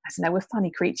I don't know, we're funny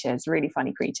creatures, really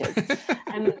funny creatures.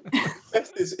 And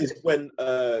best is when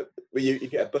you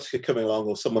get a busker coming along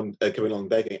or someone coming along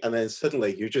begging, and then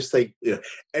suddenly you just think,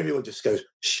 everyone just goes,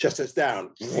 shut us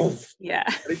down. Yeah.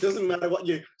 And it doesn't matter what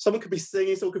someone could be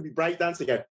singing, someone could be breakdancing,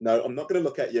 go, no, I'm not going to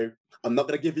look at you. I'm not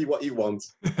going to give you what you want.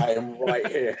 I am right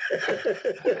here.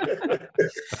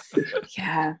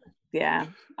 Yeah.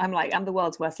 I'm the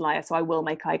world's worst liar, so I will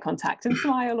make eye contact and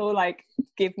smile or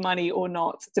give money or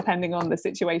not, depending on the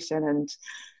situation. And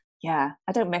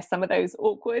I don't miss some of those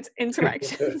awkward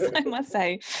interactions, I must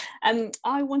say. And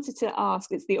I wanted to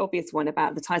ask, it's the obvious one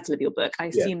about the title of your book. I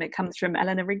assume it comes from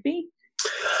Eleanor Rigby?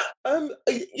 I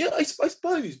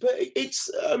suppose, but it's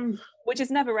which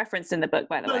is never referenced in the book,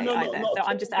 by the way, either. Not so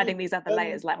I'm just adding these other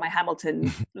layers, like my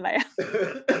Hamilton layer.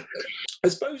 I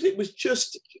suppose it was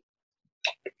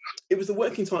the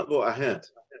working title I had,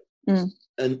 and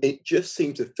it just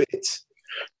seemed to fit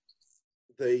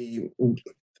the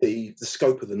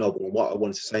scope of the novel and what I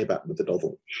wanted to say about the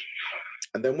novel.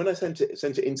 And then when I sent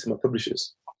it into my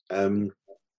publishers,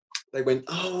 they went,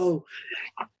 "Oh,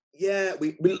 yeah,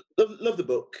 we love the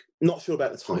book. Not sure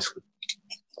about the title.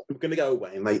 We're going to go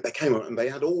away." And they came out and they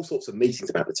had all sorts of meetings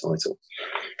about the title.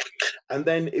 And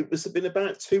then it was been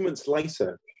about 2 months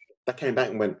later, they came back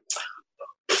and went,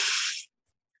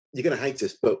 "You're going to hate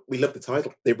us, but we love the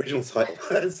title, the original title."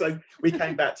 And so we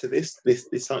came back to this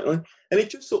title, and it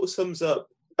just sort of sums up,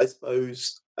 I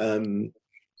suppose. Like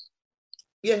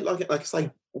I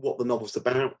say, what the novel's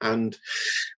about, and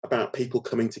about people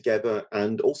coming together,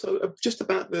 and also just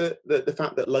about the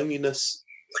fact that loneliness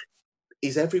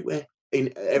is everywhere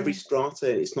in every strata.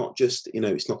 It's not just,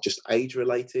 it's not just age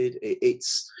related.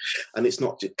 It's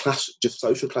not just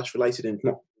social class related, and it's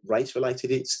not race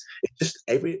related. It's just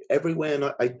everywhere. And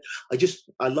I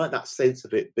like that sense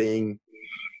of it being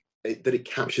that it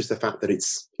captures the fact that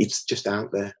it's just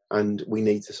out there, and we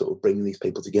need to sort of bring these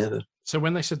people together. So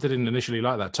when they said they didn't initially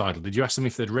like that title, did you ask them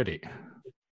if they'd read it?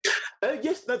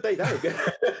 Yes, no, they don't.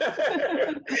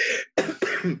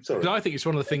 Sorry. I think it's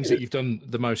one of the things that you've done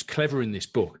the most clever in this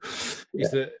book is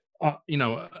that,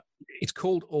 it's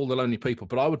called All the Lonely People,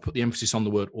 but I would put the emphasis on the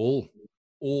word all.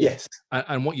 Yes.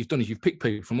 And what you've done is you've picked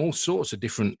people from all sorts of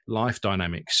different life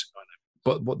dynamics.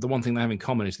 But what the one thing they have in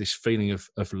common is this feeling of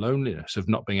loneliness, of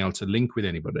not being able to link with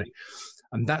anybody.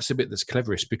 And that's the bit that's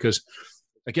cleverest, because,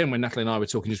 again, when Natalie and I were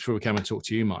talking just before we came and talked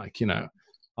to you, Mike,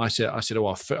 I said,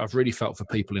 I've really felt for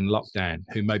people in lockdown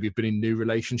who maybe have been in new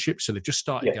relationships. So they've just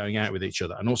started going out with each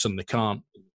other, and all of a sudden they can't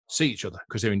see each other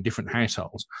because they're in different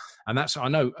households. And I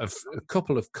know of a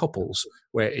couple of couples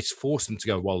where it's forced them to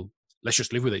go, well, let's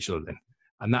just live with each other then.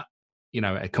 And that,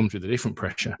 it comes with a different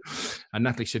pressure. And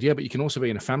Natalie said, yeah, but you can also be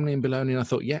in a family and be lonely. And I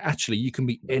thought, yeah, actually, you can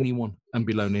be anyone and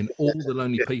be lonely. And All the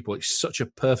Lonely People, it's such a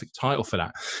perfect title for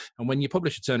that. And when your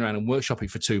publisher turn around and workshop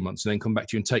it for 2 months and then come back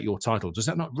to you and take your title, does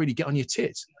that not really get on your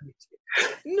tits?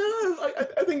 No,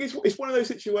 I think it's one of those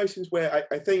situations where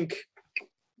I think,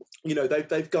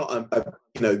 they've got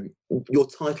your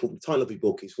title. The title of your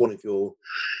book is one of your,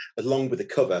 along with the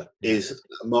cover, is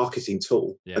a marketing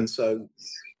tool, and so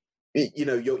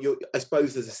you're I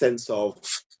suppose there's a sense of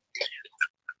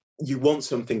you want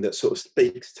something that sort of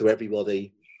speaks to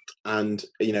everybody, and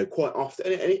quite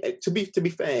often, and to be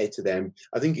fair to them,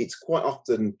 I think it's quite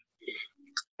often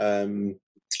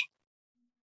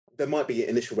there might be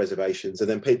initial reservations, and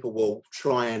then people will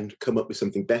try and come up with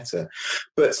something better.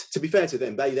 But to be fair to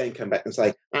them, they then come back and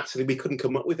say, actually, we couldn't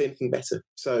come up with anything better.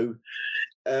 So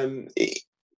I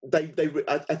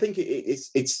think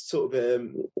it's sort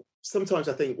of sometimes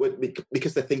I think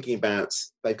because they're thinking about,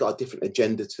 they've got a different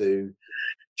agenda to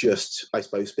just, I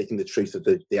suppose, speaking the truth of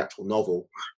the actual novel,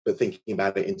 but thinking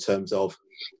about it in terms of,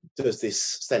 does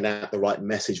this send out the right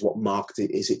message? What market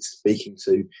is it speaking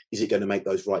to? Is it going to make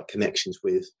those right connections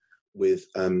with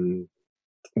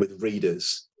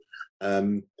readers?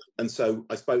 And so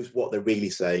I suppose what they're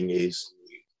really saying is,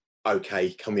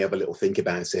 okay, can we have a little think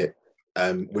about it?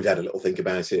 We've had a little think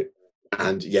about it,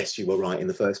 and yes, you were right in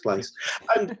the first place.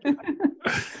 And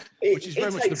which is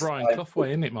very much the Brian Clough way,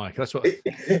 isn't it, Mike? That's what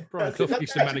Brian Clough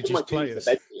used to manage his players.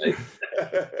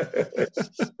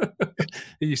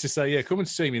 He used to say, yeah, come and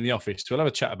see me in the office. We'll have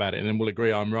a chat about it and then we'll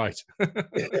agree I'm right.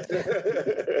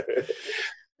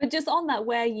 But just on that,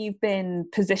 where you've been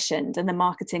positioned and the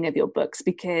marketing of your books,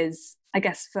 because I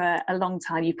guess for a long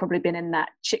time you've probably been in that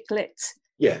chick lit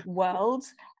world.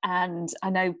 And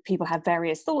I know people have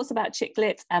various thoughts about chick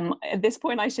lit. At this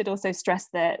point, I should also stress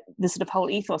that the sort of whole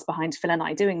ethos behind Phil and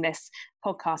I doing this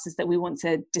podcast is that we want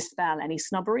to dispel any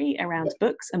snobbery around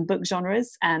books and book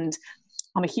genres. And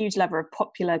I'm a huge lover of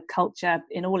popular culture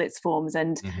in all its forms,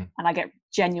 and I get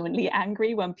genuinely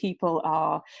angry when people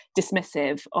are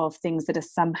dismissive of things that are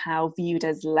somehow viewed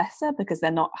as lesser because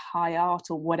they're not high art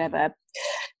or whatever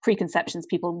preconceptions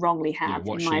people wrongly have,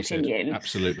 in my opinion.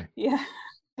 Absolutely. Yeah.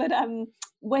 But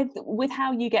with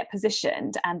how you get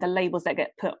positioned and the labels that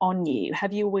get put on you,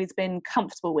 have you always been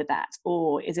comfortable with that,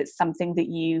 or is it something that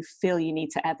you feel you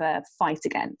need to ever fight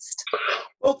against?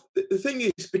 Well, the thing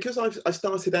is, because I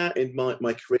started out in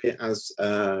my career as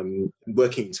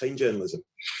working in teen journalism,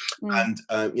 and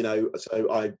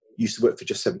so I used to work for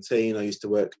Just 17. I used to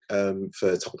work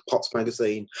for Top of the Pops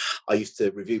magazine. I used to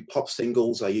review pop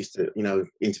singles. I used to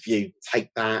interview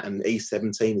Take That and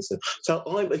E17 and stuff. So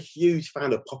I'm a huge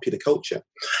fan of popular culture,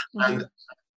 and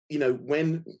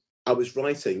when I was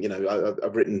writing,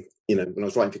 I've written, when I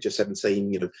was writing for Just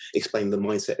 17, explaining the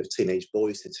mindset of teenage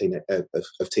boys to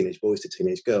teenage boys to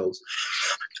teenage girls.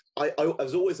 I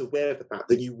was always aware of the fact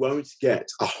that you won't get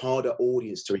a harder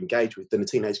audience to engage with than a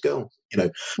teenage girl. A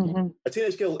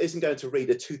teenage girl isn't going to read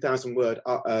a 2,000-word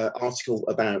article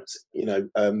about,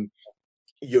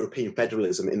 European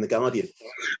federalism in The Guardian.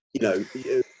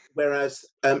 Whereas,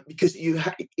 because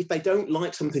if they don't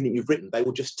like something that you've written, they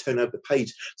will just turn over the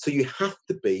page. So you have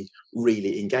to be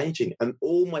really engaging. And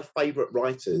all my favourite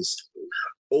writers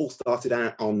all started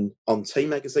out on teen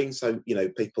magazines. So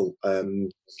people, we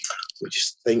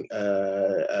just think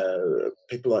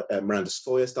people like Miranda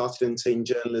Sawyer started in teen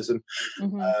journalism.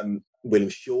 William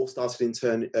Shaw started in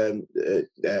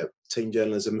teen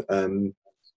journalism.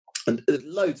 and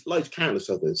countless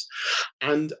others.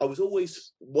 And I was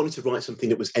always wanting to write something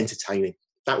that was entertaining.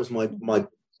 That was my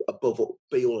above all,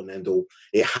 be all and end all.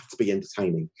 It had to be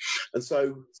entertaining. And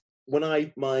so when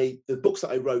the books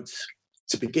that I wrote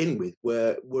to begin with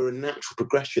were a natural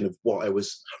progression of what I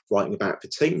was writing about for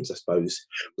teens, I suppose.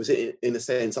 Was it in a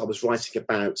sense I was writing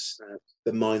about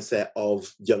the mindset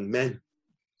of young men.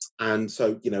 And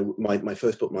so, you know, my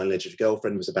first book, My Legendary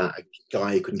Girlfriend, was about a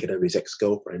guy who couldn't get over his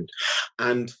ex-girlfriend.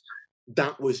 And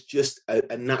that was just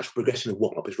a natural progression of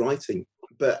what I was writing.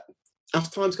 But as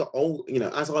times got old, you know,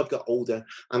 as I've got older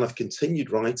and I've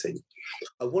continued writing,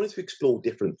 I wanted to explore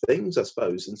different things, I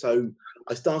suppose. And so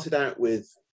I started out with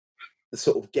the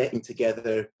sort of getting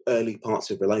together early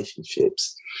parts of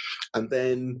relationships. And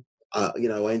then, you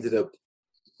know, I ended up,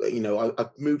 you know, I've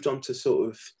moved on to sort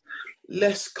of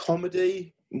less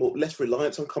comedy, less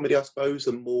reliance on comedy, I suppose,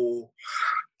 and more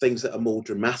things that are more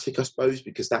dramatic, I suppose,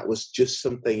 because that was just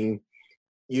something,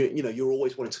 you know, you're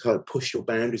always wanting to kind of push your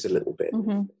boundaries a little bit.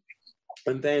 Mm-hmm.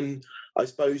 And then I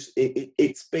suppose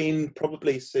it's been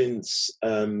probably since,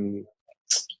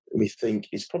 let me think,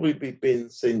 it's probably been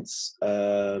since,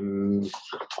 I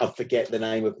forget the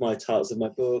name of my titles of my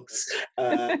books,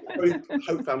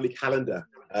 Hope Family Calendar.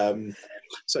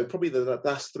 So probably the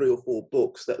last 3 or 4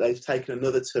 books that they've taken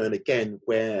another turn again,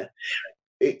 where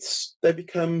they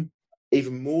become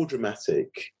even more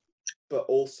dramatic, but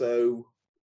also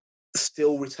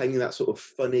still retaining that sort of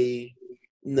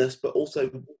funniness, but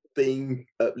also being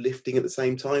uplifting at the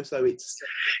same time. So it's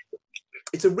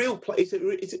a real place.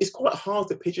 It's quite hard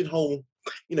to pigeonhole.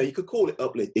 You know, you could call it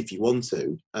uplift if you want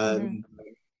to,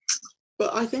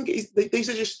 but I think these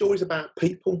are just stories about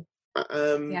people,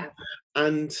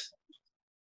 and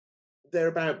they're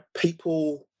about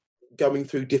people going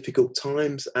through difficult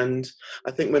times. And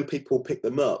I think when people pick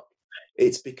them up,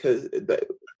 it's because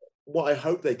what I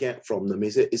hope they get from them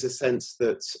is a sense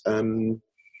that,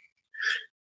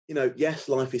 you know, yes,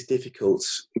 life is difficult,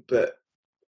 but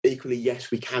equally, yes,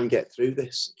 we can get through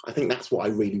this. I think that's what I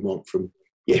really want from,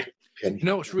 You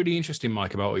know what's really interesting,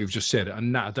 Mike, about what you've just said,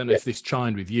 and Nat, I don't know if this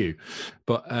chimed with you,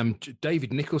 but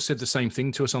David Nichols said the same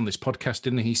thing to us on this podcast,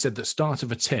 didn't he? He said that Start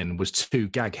of a 10 was too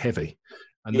gag heavy.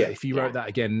 And that if he wrote that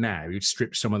again now, he'd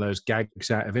strip some of those gags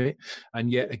out of it.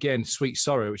 And yet again, Sweet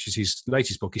Sorrow, which is his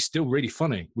latest book, is still really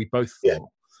funny. We both thought.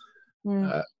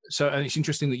 So, and it's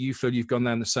interesting that you feel you've gone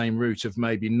down the same route of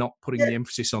maybe not putting the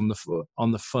emphasis on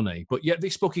the funny, but yet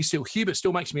this book is still, Hubert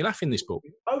still makes me laugh in this book.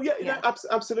 Oh yeah, no,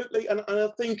 absolutely, and I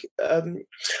think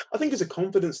it's a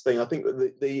confidence thing. I think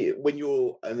that when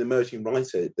you're an emerging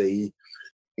writer,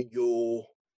 you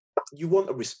want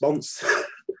a response,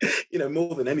 you know,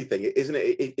 more than anything, isn't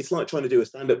it? It's like trying to do a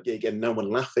stand-up gig and no one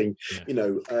laughing, you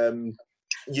know.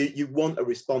 You want a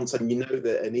response, and you know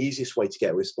that an easiest way to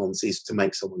get a response is to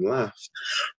make someone laugh.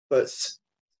 But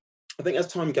I think as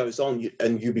time goes on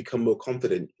and you become more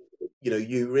confident, you know,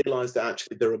 you realise that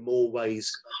actually there are more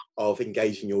ways of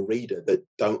engaging your reader that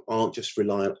aren't just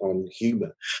reliant on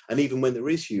humour. And even when there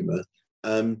is humour,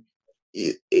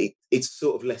 it's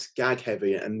sort of less gag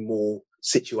heavy and more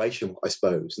situational, I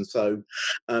suppose. And so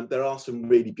there are some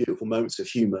really beautiful moments of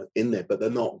humour in there, but they're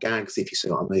not gags, if you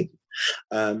see what I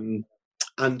mean.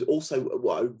 And also,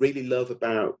 what I really love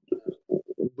about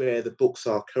where the books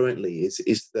are currently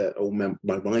is that, or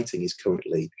my writing is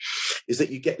currently, is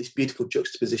that you get this beautiful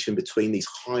juxtaposition between these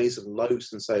highs and lows.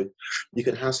 And so you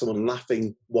can have someone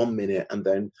laughing 1 minute and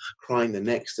then crying the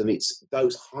next. And it's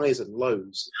those highs and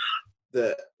lows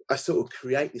that I sort of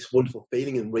create this wonderful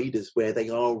feeling in readers where they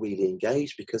are really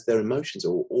engaged because their emotions are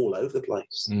all over the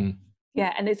place.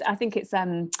 Yeah, and I think it's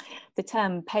the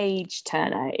term page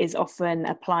turner is often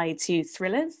applied to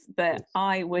thrillers, but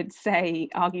I would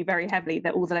argue very heavily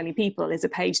that All the Lonely People is a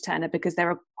page turner because there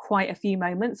are quite a few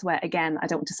moments where, again, I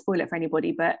don't want to spoil it for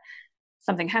anybody, but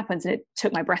something happens and it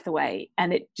took my breath away,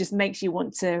 and it just makes you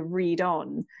want to read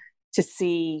on to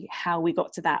see how we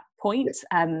got to that point.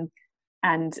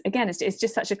 And again, it's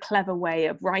just such a clever way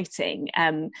of writing.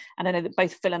 And I know that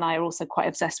both Phil and I are also quite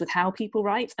obsessed with how people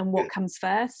write and what comes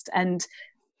first. And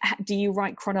do you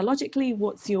write chronologically?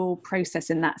 What's your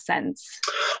process in that sense?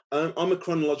 I'm a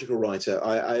chronological writer.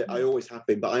 I always have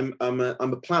been, but I'm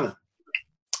a planner.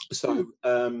 So,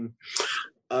 and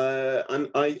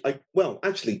well,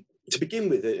 actually, to begin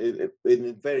with, in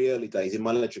the very early days,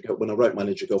 when I wrote My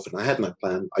Legendary Girlfriend, I had no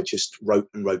plan. I just wrote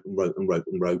and wrote and wrote and wrote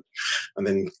and wrote, and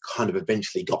then kind of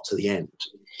eventually got to the end.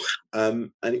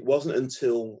 And it wasn't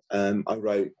until I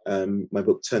wrote my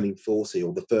book Turning 40,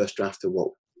 or the first draft of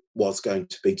what was going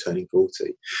to be Turning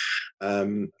 40,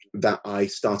 that I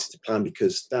started to plan,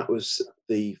 because that was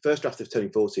the first draft of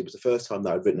Turning 40 was the first time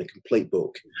that I'd written a complete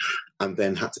book and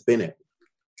then had to bin it.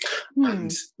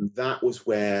 And that was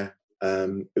where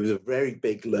it was a very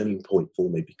big learning point for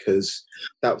me, because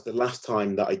that was the last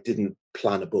time that I didn't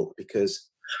plan a book, because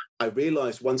I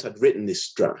realized once I'd written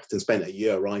this draft and spent a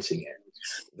year writing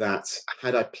it, that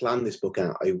had I planned this book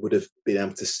out, I would have been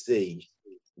able to see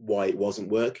why it wasn't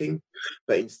working.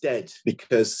 But instead,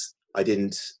 because I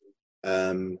didn't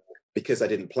plan,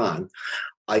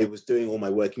 I was doing all my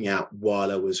working out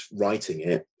while I was writing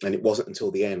it, and it wasn't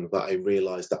until the end that I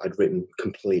realized that I'd written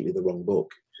completely the wrong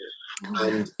book.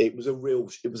 And it was a real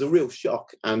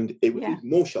shock, and it was even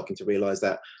more shocking to realize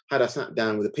that had I sat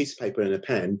down with a piece of paper and a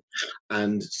pen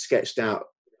and sketched out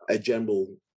a general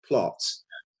plot,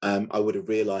 I would have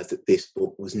realized that this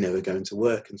book was never going to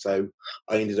work. And so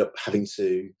I ended up having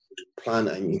to plan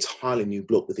an entirely new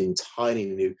book with entirely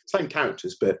new, same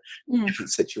characters, but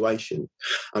different situation.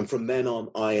 And from then on,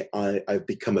 I've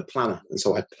become a planner. And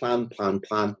so I plan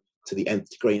to the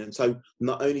nth degree. And so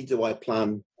not only do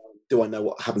I know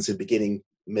what happens in the beginning,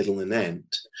 middle, and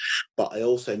end, but I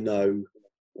also know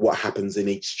what happens in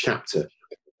each chapter,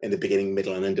 in the beginning,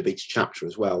 middle, and end of each chapter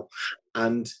as well.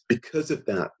 And because of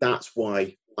that, that's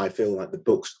why I feel like the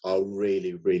books are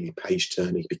really, really page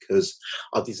turning, because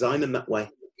I've designed them that way.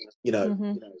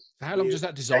 How long does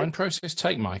that design process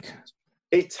take, Mike?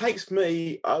 It takes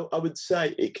me, I would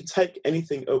say, it can take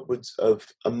anything upwards of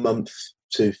a month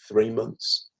to 3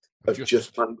 months. Of just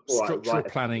structural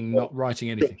planning, not writing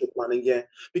anything. Structural planning, yeah.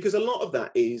 Because a lot of that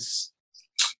is,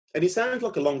 and it sounds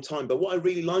like a long time, but what I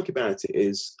really like about it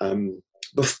is,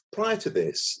 prior to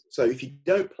this, so if you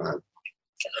don't plan,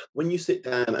 when you sit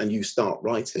down and you start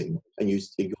writing, and you're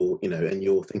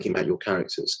thinking about your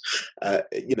characters,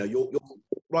 you'll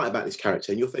write about this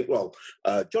character, and you'll think, well,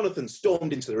 Jonathan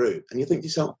stormed into the room, and you think to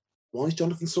yourself, why is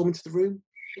Jonathan storming into the room?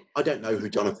 I don't know who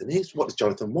Jonathan is. What does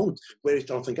Jonathan want? Where is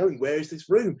Jonathan going? Where is this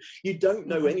room? You don't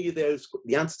know any of the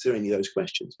answer to any of those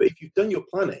questions. But if you've done your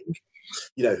planning,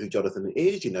 you know who Jonathan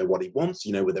is, you know what he wants,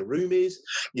 you know where the room is,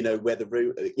 you know where the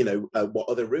room, what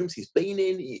other rooms he's been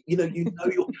in, you know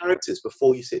your characters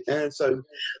before you sit down. So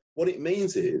what it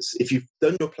means is, if you've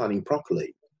done your planning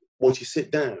properly, once you sit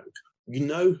down, you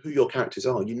know who your characters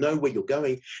are, you know where you're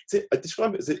going. I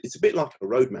describe it as it's a bit like a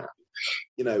roadmap.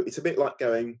 It's a bit like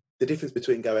the difference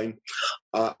between going,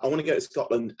 I want to go to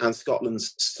Scotland, and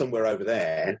Scotland's somewhere over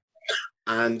there,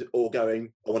 or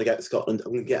going, I want to go to Scotland,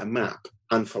 I'm going to get a map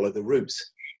and follow the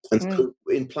routes. And so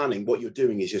in planning, what you're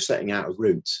doing is you're setting out a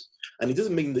route. And it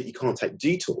doesn't mean that you can't take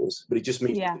detours, but it just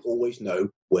means you always know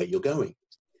where you're going.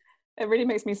 It really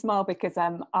makes me smile, because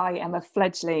I am a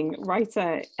fledgling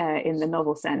writer in the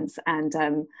novel sense.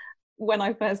 And when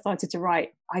I first started to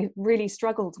write, I really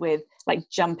struggled with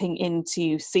jumping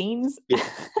into scenes. Yeah.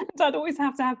 I'd always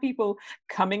have to have people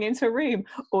coming into a room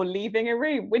or leaving a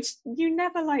room, which you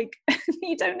never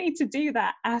you don't need to do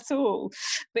that at all.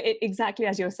 But exactly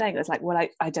as you're saying, it's like, well,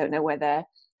 I don't know where they're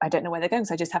going,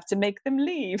 so I just have to make them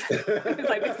leave. It's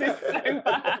like, this is so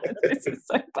bad. This is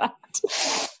so bad.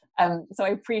 So I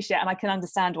appreciate, and I can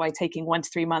understand why taking 1 to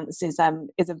 3 months is a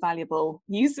valuable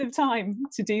use of time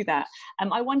to do that.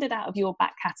 I wondered, out of your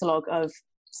back catalogue of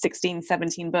 16,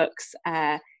 17 books,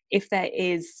 if there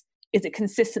is it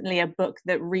consistently a book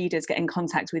that readers get in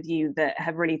contact with you that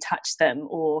have really touched them,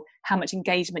 or how much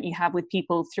engagement you have with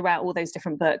people throughout all those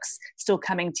different books still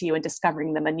coming to you and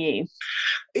discovering them anew?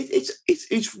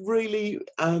 It's really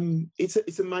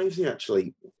it's amazing,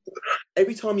 actually.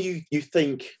 Every time you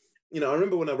think, I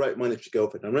remember when I wrote My Literary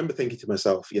Girlfriend, I remember thinking to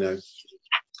myself,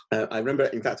 I remember,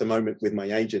 in fact, a moment with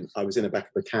my agent. I was in the back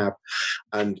of a cab,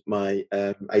 and my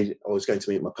agent, I was going to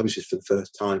meet my publishers for the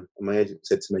first time, and my agent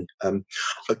said to me,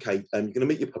 okay, you're going to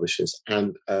meet your publishers,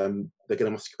 and they're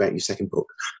going to ask you about your second book.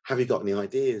 Have you got any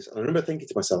ideas? And I remember thinking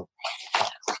to myself,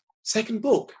 second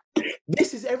book?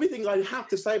 This is everything I have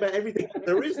to say about everything.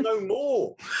 There is no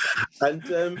more. And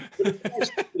of course,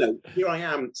 here I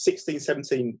am 16,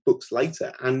 17 books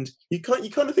later, and you kind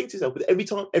of think to yourself, but every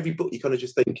book, you kind of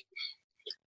just think,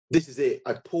 this is it.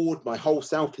 I've poured my whole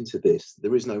self into this.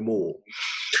 There is no more.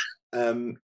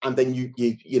 And then you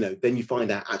find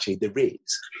out actually there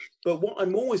is. But what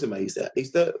I'm always amazed at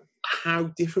is that how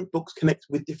different books connect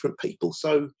with different people.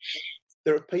 So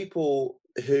there are people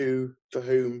for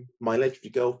whom My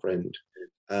Legendary Girlfriend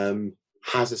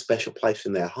has a special place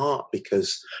in their heart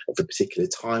because of a particular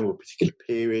time or a particular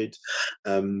period.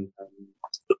 I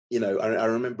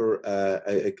remember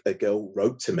a girl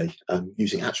wrote to me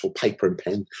using actual paper and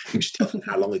pen, which tells me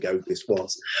how long ago this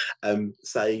was,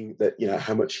 saying that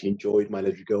how much she enjoyed My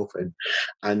Legendary Girlfriend,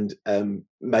 and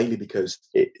mainly because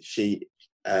she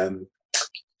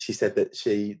said that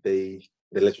the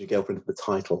Legendary Girlfriend of the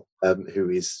title, who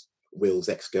is Will's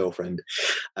ex-girlfriend.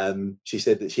 She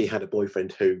said that she had a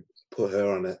boyfriend who put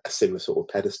her on a similar sort of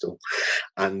pedestal,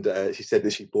 and she said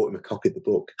that she bought him a copy of the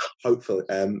book, hopefully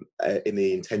in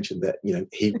the intention that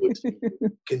he would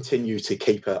continue to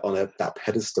keep her on that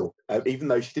pedestal, even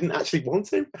though she didn't actually want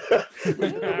to.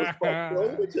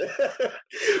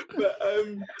 But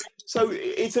so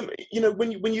it's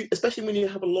when you especially when you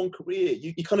have a long career,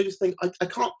 you kind of just think I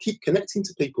can't keep connecting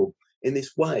to people in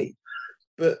this way,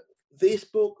 but this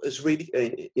book has really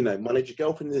Manage Your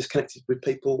Girlfriend has connected with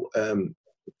people.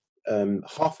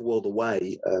 Half a World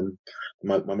Away,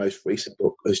 my most recent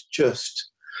book, was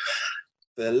just,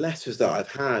 the letters that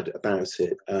I've had about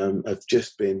it have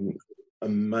just been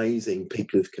amazing.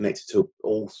 People who've connected to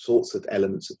all sorts of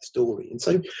elements of the story, and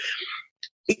so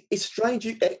it's strange.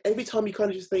 Every time you kind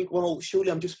of just think, well,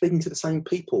 surely I'm just speaking to the same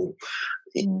people.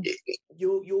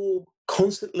 You're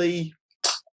constantly.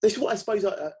 This is what I suppose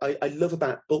I love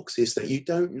about books, is that you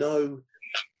don't know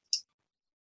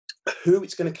who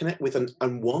it's going to connect with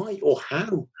and why or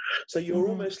how. So you're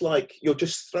almost like you're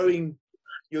just throwing.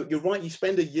 You're right. You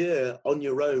spend a year on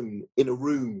your own in a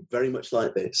room, very much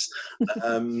like this,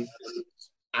 and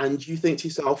you think to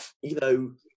yourself,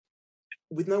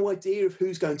 with no idea of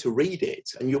who's going to read it,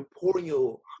 and you're pouring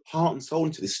your heart and soul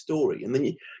into this story, and then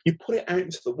you put it out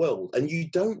into the world, and you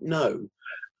don't know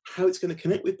how it's going to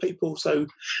connect with people. So,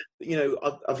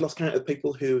 I've lost count of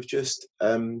people who have just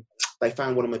they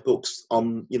found one of my books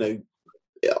on,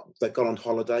 they've gone on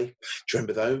holiday. Do you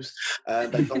remember those?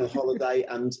 They've gone on holiday,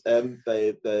 and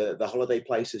the holiday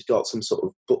place has got some sort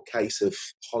of bookcase of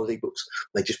holiday books.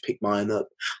 They just picked mine up,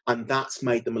 and that's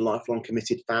made them a lifelong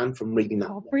committed fan from reading that.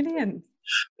 Oh, brilliant!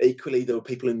 Equally, there were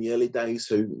people in the early days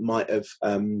who might have.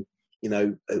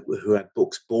 Who had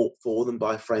books bought for them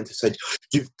by a friend who said,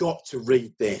 "You've got to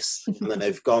read this," and then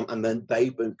they've gone, and then they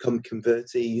become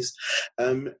convertees,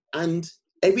 and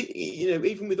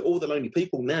even with All the Lonely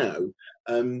People now,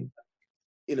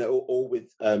 or with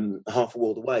Half a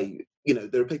World Away,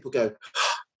 there are people who go,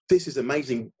 "This is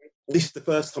amazing. This is the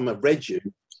first time I've read you.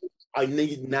 I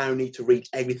now need to read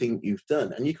everything you've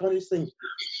done," and you kind of just think,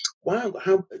 "Wow,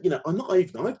 how I'm not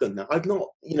even I've done that. I've not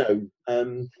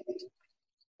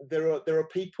There are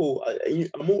people.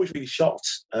 I'm always really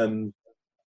shocked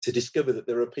to discover that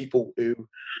there are people who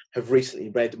have recently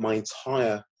read my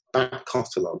entire back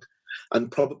catalogue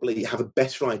and probably have a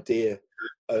better idea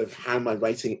of how my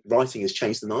writing has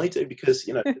changed than I do, because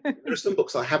there are some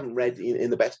books I haven't read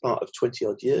in the best part of 20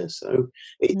 odd years. So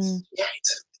it's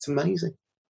amazing.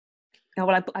 Oh,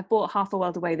 well, I bought Half a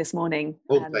World Away this morning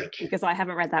because I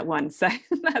haven't read that one. So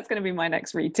that's going to be my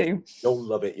next read too. You'll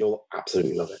love it. You'll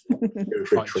absolutely love it.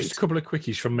 Right, just a couple of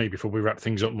quickies from me before we wrap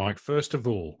things up, Mike. First of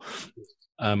all,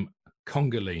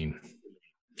 Congoline.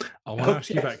 I want to ask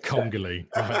you about Congoline,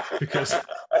 right? Because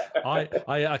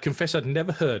I confess I'd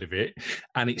never heard of it,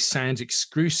 and it sounds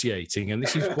excruciating. And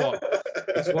this is what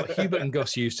Hubert and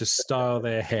Gus used to style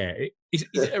their hair. Is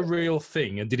it a real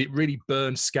thing? And did it really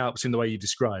burn scalps in the way you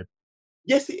describe?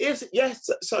 Yes, it is. Yes.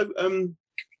 So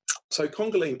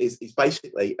Congoline is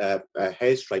basically a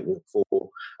hair straightener for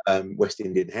West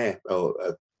Indian hair, or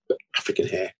African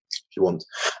hair, if you want.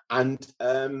 And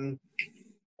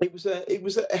it was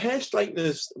a hair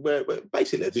straighteners where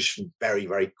basically they're just very,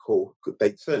 very cool.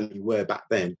 They certainly were back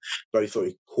then, very,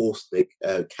 very caustic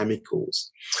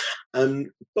chemicals.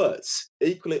 But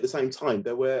equally at the same time,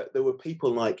 there were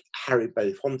people like Harry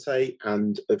Belafonte,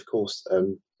 and of course,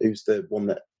 who's the one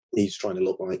that he's trying to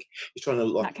look like? He's trying to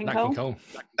look like Nat King Cole.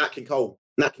 Nat King Cole.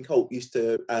 Nat King Cole used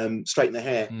to straighten their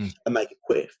hair and make it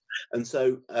quiff. And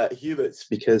so Hubert,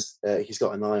 because he's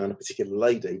got an eye on a particular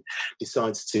lady,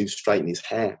 decides to straighten his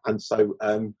hair. And so,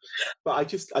 but I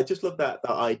just love that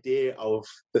idea of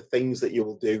the things that you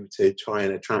will do to try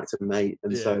and attract a mate.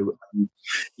 And so,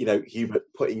 Hubert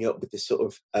putting up with this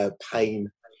sort of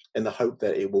pain in the hope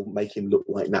that it will make him look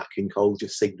like Nat King Cole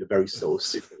just seemed a very sort of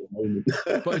suitable moment.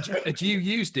 But had you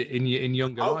used it in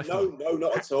younger life? No,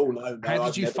 not at all. No. How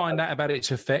did you find out about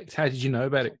its effect? How did you know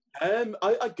about it?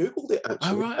 I googled it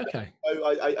actually. Oh right, okay. So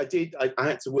I did. I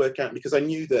had to work out, because I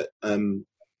knew that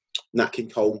Nat King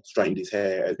Cole straightened his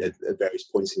hair at various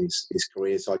points in his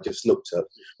career. So I just looked up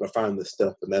and I found the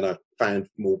stuff, and then I found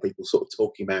more people sort of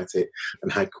talking about it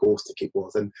and how caustic it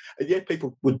was. And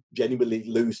people would genuinely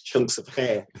lose chunks of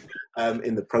hair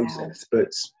in the process. But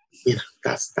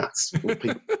that's what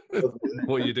people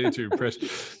what you do to impress.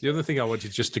 The other thing I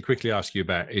wanted just to quickly ask you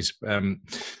about is, and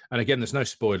again, there's no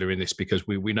spoiler in this because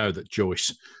we know that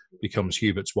Joyce becomes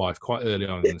Hubert's wife quite early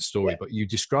on in the story, but you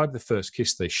described the first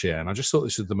kiss they share, and I just thought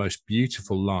this was the most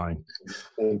beautiful line.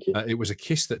 Thank you. It was a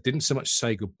kiss that didn't so much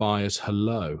say goodbye as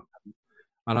hello.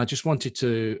 And I just wanted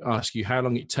to ask you how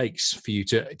long it takes for you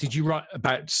to... Did you write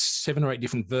about 7 or 8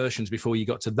 different versions before you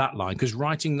got to that line? Because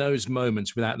writing those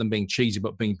moments without them being cheesy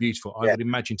but being beautiful, I would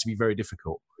imagine to be very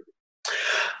difficult.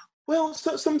 Well,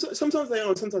 sometimes they are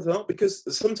and sometimes they aren't, because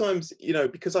sometimes,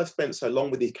 because I've spent so long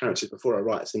with these characters before I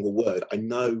write a single word, I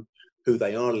know who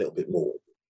they are a little bit more.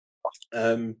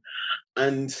 But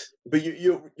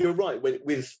you're right,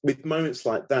 with moments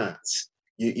like that,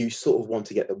 you sort of want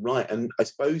to get them right. And I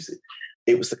suppose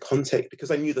it was the context,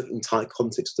 because I knew the entire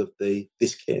context of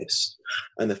this kiss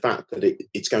and the fact that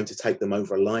it's going to take them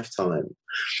over a lifetime.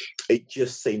 It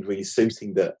just seemed really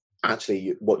suiting that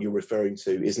actually what you're referring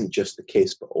to isn't just the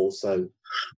kiss, but also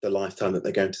the lifetime that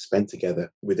they're going to spend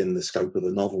together within the scope of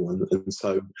the novel. And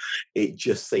so it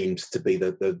just seems to be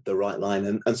the right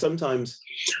line. And sometimes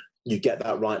you get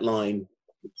that right line,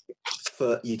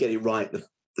 you get it right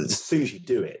as soon as you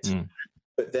do it.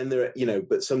 But then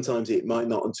but sometimes it might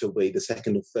not until be the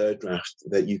second or third draft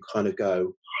that you kind of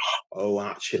go, oh,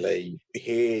 actually,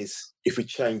 if we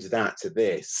change that to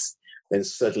this, then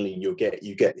suddenly you get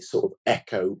this sort of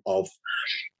echo of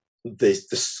the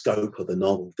scope of the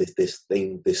novel. This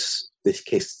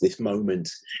kiss, this moment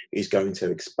is going to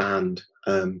expand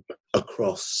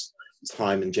across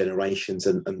time and generations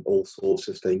and all sorts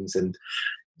of things. And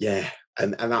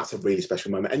and that's a really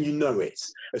special moment. And it.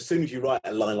 As soon as you write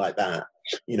a line like that,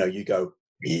 you go,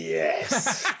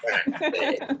 yes.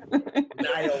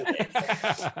 Nailed it.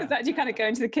 Is that you kind of go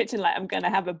into the kitchen like, I'm going to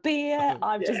have a beer,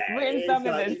 I've just written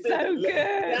something that's so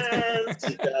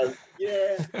good.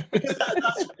 Because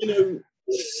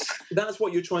that's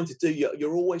what you're trying to do.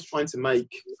 You're always trying to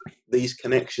make these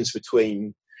connections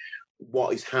between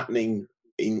what is happening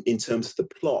in terms of the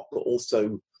plot, but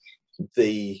also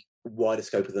the wider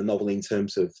scope of the novel in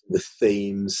terms of the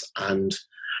themes and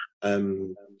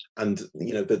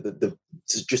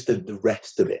just the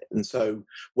rest of it. And so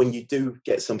when you do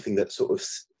get something that sort of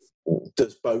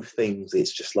does both things,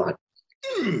 it's just like,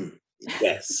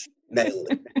 yes, nailed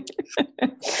it.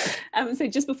 So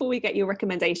just before we get your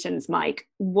recommendations, Mike,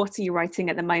 what are you writing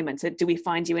at the moment? Do we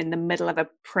find you in the middle of a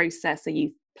process? Are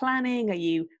you planning? Are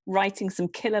you writing some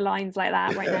killer lines like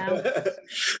that right now?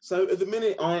 So at the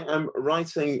minute I am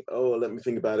writing, let me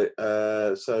think about it.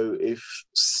 So if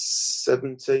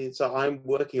 17, so I'm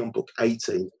working on book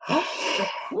 18.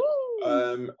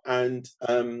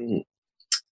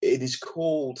 It is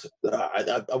called,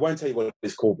 I won't tell you what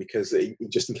it's called because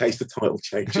just in case the title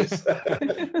changes.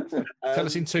 Tell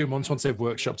us in 2 months once they've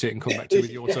workshopped it and come back to you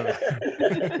with your turn.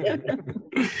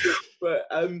 But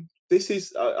this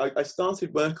is, I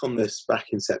started work on this back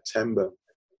in September,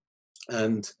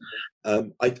 and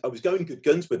I was going good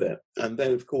guns with it. And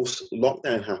then, of course,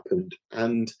 lockdown happened,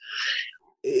 and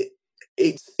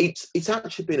it's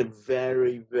actually been a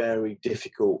very, very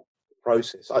difficult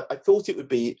process. I thought it would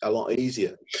be a lot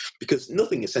easier because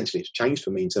nothing essentially has changed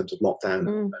for me in terms of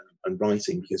lockdown and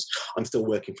writing, because I'm still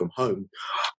working from home.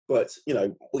 But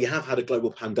we have had a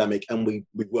global pandemic, and we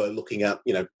were looking at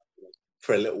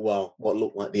for a little while what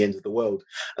looked like the end of the world,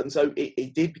 and so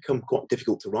it did become quite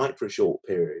difficult to write for a short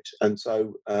period. And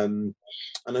so and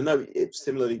I know it's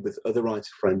similarly with other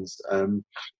writer friends,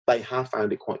 they have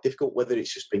found it quite difficult, whether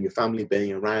it's just being a family,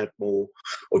 being around more,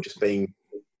 or just being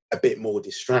a bit more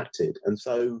distracted. And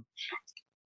so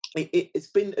it's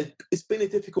been a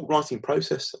difficult writing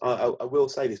process. I will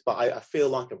say this, but I feel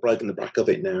like I've broken the back of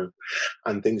it now,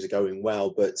 and things are going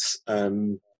well. But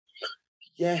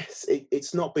yes,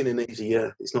 it's not been an easy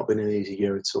year. It's not been an easy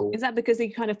year at all. Is that because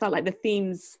you kind of felt like the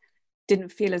themes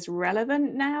didn't feel as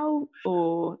relevant now,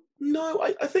 or? No,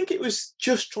 I think it was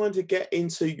just trying to get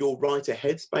into your writer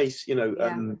headspace.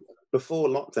 Before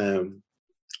lockdown,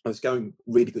 I was going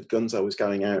really good guns. I was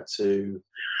going out to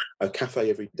a cafe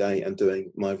every day and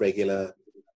doing my regular,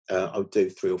 I would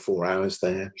do 3 or 4 hours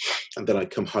there. And then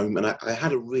I'd come home, and I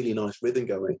had a really nice rhythm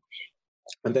going.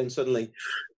 And then suddenly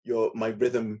my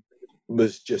rhythm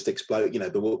was just exploding,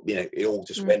 it all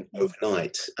just went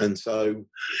overnight. And so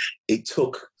it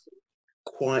took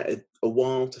quite a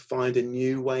while to find a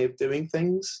new way of doing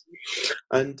things.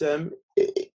 And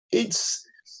it's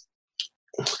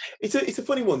a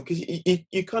funny one, because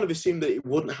you kind of assume that it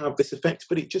wouldn't have this effect,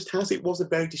 but it just has. It was a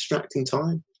very distracting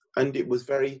time, and it was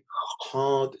very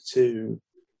hard to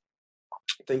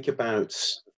think about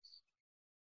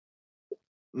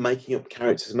making up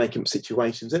characters, making up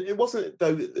situations. And it wasn't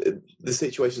though the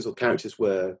situations or characters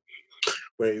were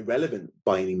irrelevant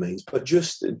by any means, but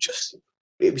just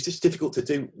it was just difficult to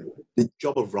do the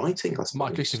job of writing, I suppose.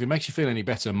 Mike, listen, if it makes you feel any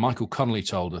better, Michael Connolly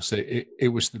told us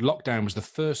it was the lockdown was the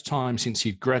first time since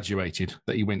he'd graduated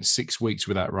that he went 6 weeks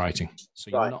without writing.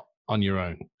 So you're not on your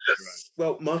own.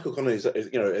 Well, Michael Connelly is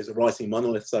a writing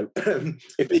monolith. So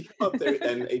if he can't do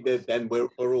it, then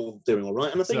we're all doing all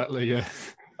right. And I think exactly, yeah.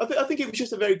 I think it was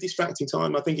just a very distracting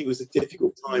time. I think it was a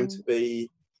difficult time to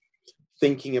be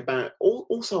thinking about.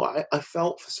 Also, I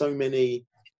felt for so many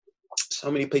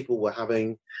people were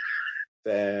having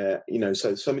their,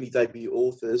 so many debut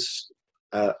authors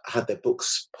had their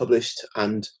books published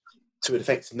and to an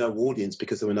effect no audience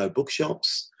because there were no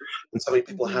bookshops, and so many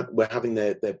people were having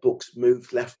their books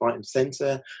moved left, right and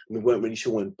centre, and we weren't really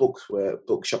sure when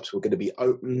bookshops were going to be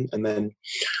open. And then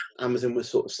Amazon was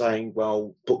sort of saying,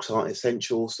 well, books aren't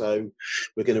essential, so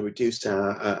we're going to reduce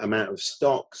our amount of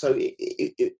stock. So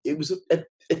it was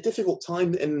a difficult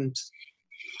time, and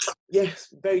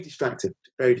yes, very distracted.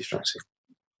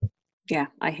 Yeah,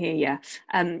 I hear you.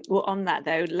 Well, on that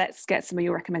though, let's get some of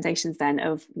your recommendations then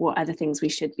of what other things we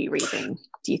should be reading,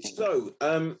 do you think? So,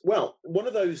 well, one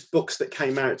of those books that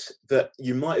came out that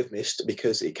you might have missed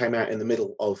because it came out in the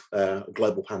middle of a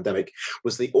global pandemic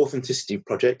was The Authenticity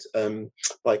Project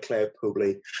by Claire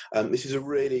Pugley. This is a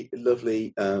really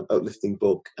lovely, uplifting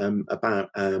book about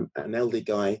an elderly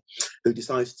guy who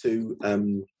decides to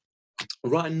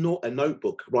write a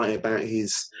notebook writing about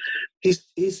his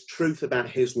truth about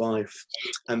his life,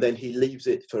 and then he leaves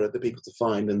it for other people to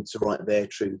find and to write their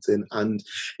truth in. And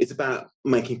it's about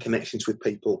making connections with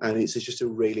people, and it's just a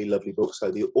really lovely book. So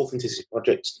The Authenticity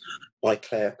Project by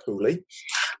Claire Pugley.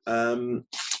 And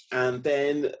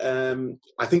then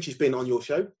I think she's been on your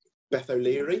show, Beth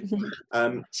O'Leary.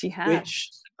 She has. Which,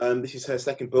 this is her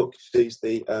second book. She's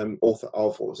the author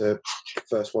of, what was her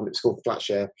first one? It's called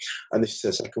Flatshare, and this is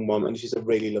her second one. And this is a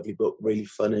really lovely book, really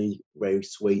funny, very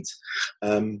sweet,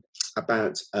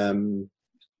 about a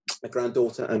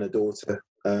granddaughter and a daughter,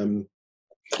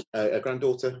 a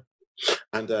granddaughter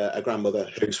and a grandmother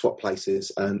who swap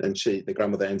places, and the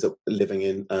grandmother ends up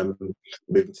moving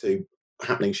to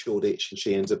happening Shoreditch, and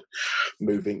she ends up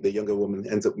moving. The younger woman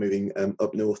ends up moving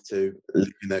up north to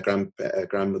live in their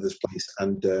grandmother's place.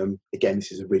 And again,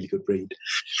 this is a really good read.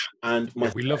 And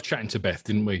we loved chatting to Beth,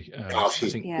 didn't we?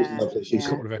 She's lovely. She's a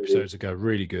couple of episodes ago,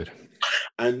 really good.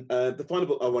 And the final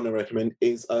book I want to recommend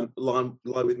is Lie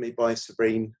With Me by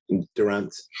Sabrine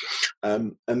Durant.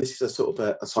 And this is a sort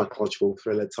of a psychological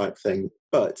thriller type thing.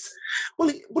 But,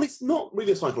 well, it's not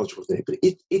really a psychological thing, but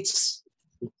it's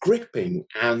gripping,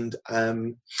 and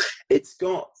it's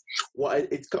got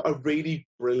a really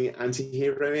brilliant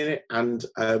anti-hero in it, and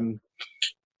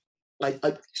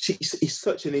he's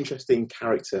such an interesting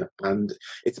character, and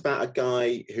it's about a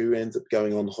guy who ends up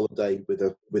going on holiday with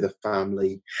a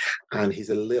family, and he's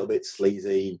a little bit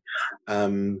sleazy,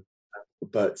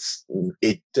 but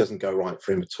it doesn't go right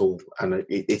for him at all, and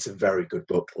it's a very good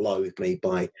book. Lie With Me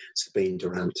by Sabine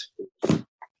Durant.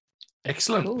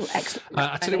 Excellent. Ooh, excellent.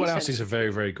 I tell you what else is a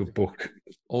very, very good book.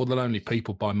 All the Lonely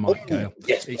People by Mike Gale.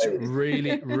 Yes, it's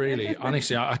really, really,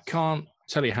 honestly, I can't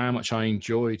tell you how much I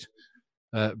enjoyed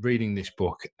reading this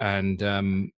book. And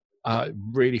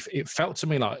it felt to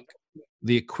me like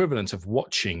the equivalent of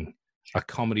watching a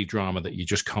comedy drama that you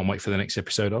just can't wait for the next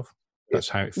episode of. That's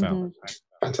how it felt. Mm-hmm.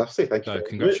 Fantastic. Thank you. So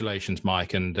congratulations,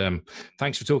 Mike. And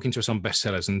thanks for talking to us on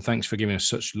Bestsellers. And thanks for giving us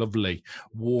such lovely,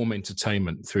 warm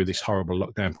entertainment through this horrible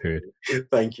lockdown period.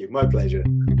 Thank you. My pleasure.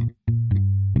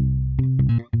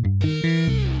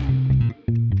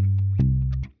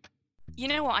 You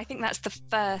know what? I think that's the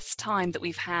first time that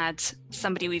we've had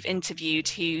somebody we've interviewed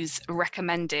who's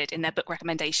recommended in their book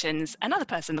recommendations another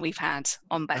person that we've had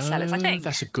on Bestsellers, I think.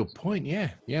 That's a good point.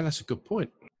 Yeah, that's a good point.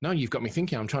 No, you've got me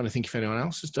thinking. I'm trying to think if anyone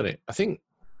else has done it. I think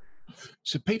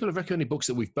so. People have recommended books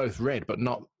that we've both read, but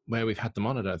not where we've had them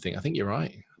on. I don't think. I think you're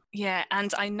right. Yeah,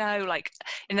 and I know, like,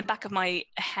 in the back of my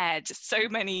head, so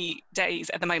many days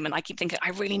at the moment, I keep thinking, I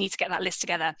really need to get that list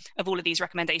together of all of these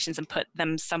recommendations and put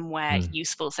them somewhere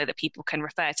useful so that people can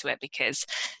refer to it, because,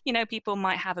 you know, people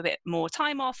might have a bit more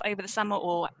time off over the summer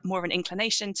or more of an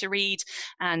inclination to read,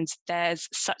 and there's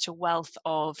such a wealth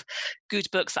of good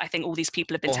books that I think all these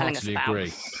people have been telling us about.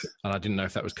 Agree. And I didn't know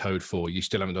if that was code for you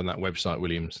still haven't done that website,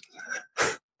 Williams.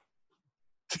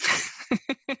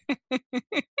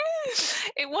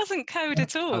 It wasn't code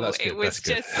at all. It was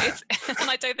just, and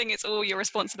I don't think it's all your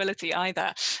responsibility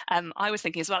either. I was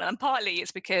thinking as well, and partly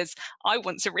it's because I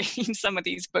want to read some of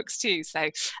these books too. So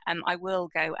I will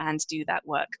go and do that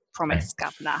work. Promise,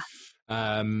 Governor.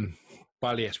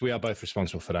 Well, yes, we are both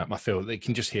responsible for that. I feel they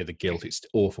can just hear the guilt. It's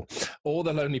awful. All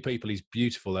the Lonely People is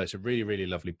beautiful, though. It's a really, really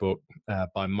lovely book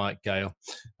by Mike Gale,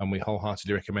 and we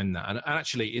wholeheartedly recommend that. And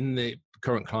actually, in the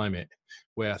current climate,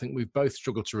 where I think we've both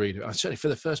struggled to read, certainly for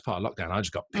the first part of lockdown, I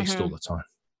just got pissed all the time.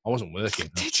 I wasn't working.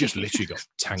 I just literally got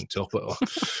tanked up.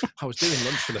 I was doing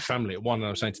lunch for the family at 1, and I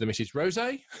was saying to the missus,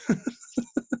 Rosé?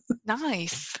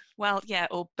 Nice. Well, yeah,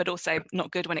 but also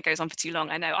not good when it goes on for too long.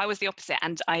 I know I was the opposite,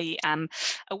 and I am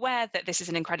aware that this is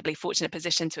an incredibly fortunate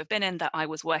position to have been in, that I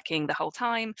was working the whole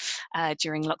time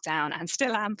during lockdown and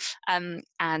still am.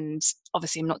 And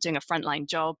obviously I'm not doing a frontline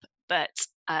job, but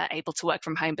able to work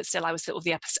from home, but still I was sort of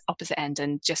the opposite end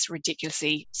and just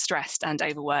ridiculously stressed and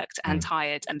overworked and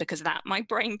tired. And because of that, my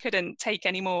brain couldn't take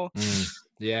any more.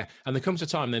 Yeah. And there comes a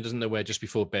time then, doesn't there, where just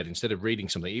before bed, instead of reading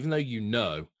something, even though you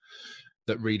know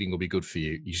that reading will be good for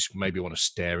you, you just maybe want to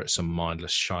stare at some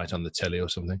mindless shite on the telly or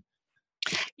something.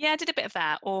 Yeah, I did a bit of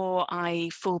that, or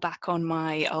I fall back on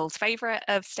my old favourite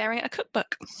of staring at a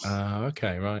cookbook.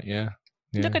 Okay, right, yeah.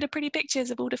 Look at the pretty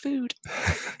pictures of all the food.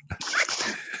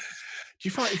 Do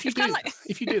you find if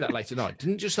you do that late at night,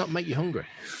 didn't it just not make you hungry?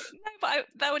 No, but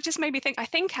that would just make me think. I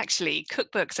think actually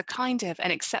cookbooks are kind of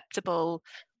an acceptable.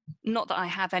 Not that I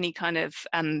have any kind of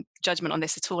judgment on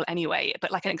this at all anyway,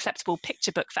 but like an acceptable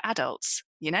picture book for adults,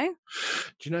 you know?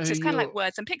 Do you know? So it's kind of like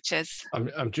words and pictures.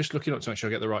 I'm just looking up to make sure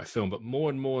I get the right film, but more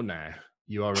and more now,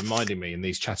 you are reminding me in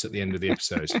these chats at the end of the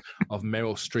episodes of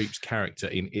Meryl Streep's character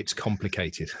in It's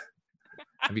Complicated.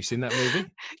 Have you seen that movie?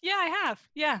 Yeah, I have.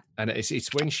 Yeah. And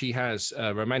it's when she has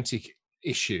a romantic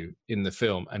issue in the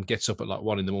film and gets up at like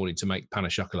 1 a.m. to make pain au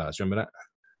chocolat. Remember that?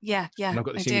 Yeah. And I've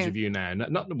got this image of you now,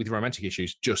 not with romantic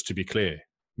issues, just to be clear,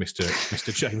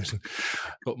 Mr. Jameson,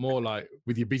 but more like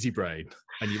with your busy brain,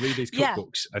 and you read these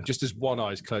cookbooks, and just as one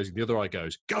eye is closing, the other eye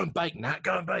goes, "Go and bake, Nat,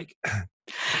 go and bake."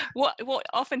 What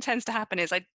often tends to happen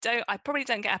is I probably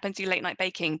don't get up and do late night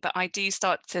baking, but I do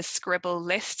start to scribble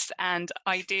lists and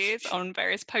ideas on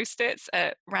various post-its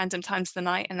at random times of the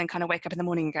night, and then kind of wake up in the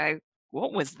morning and go,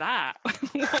 "What was that?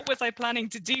 What was I planning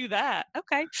to do there?"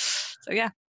 Okay, so yeah.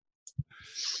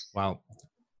 Wow,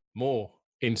 more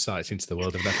insights into the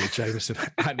world of Natalie Jameson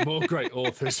and more great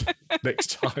authors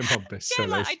next time on Bestsellers. Yeah,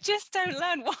 like, I just don't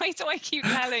learn. Why do I keep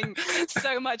telling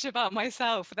so much about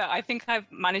myself that I think I've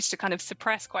managed to kind of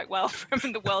suppress quite well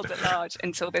from the world at large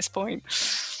until this point?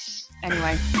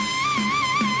 Anyway.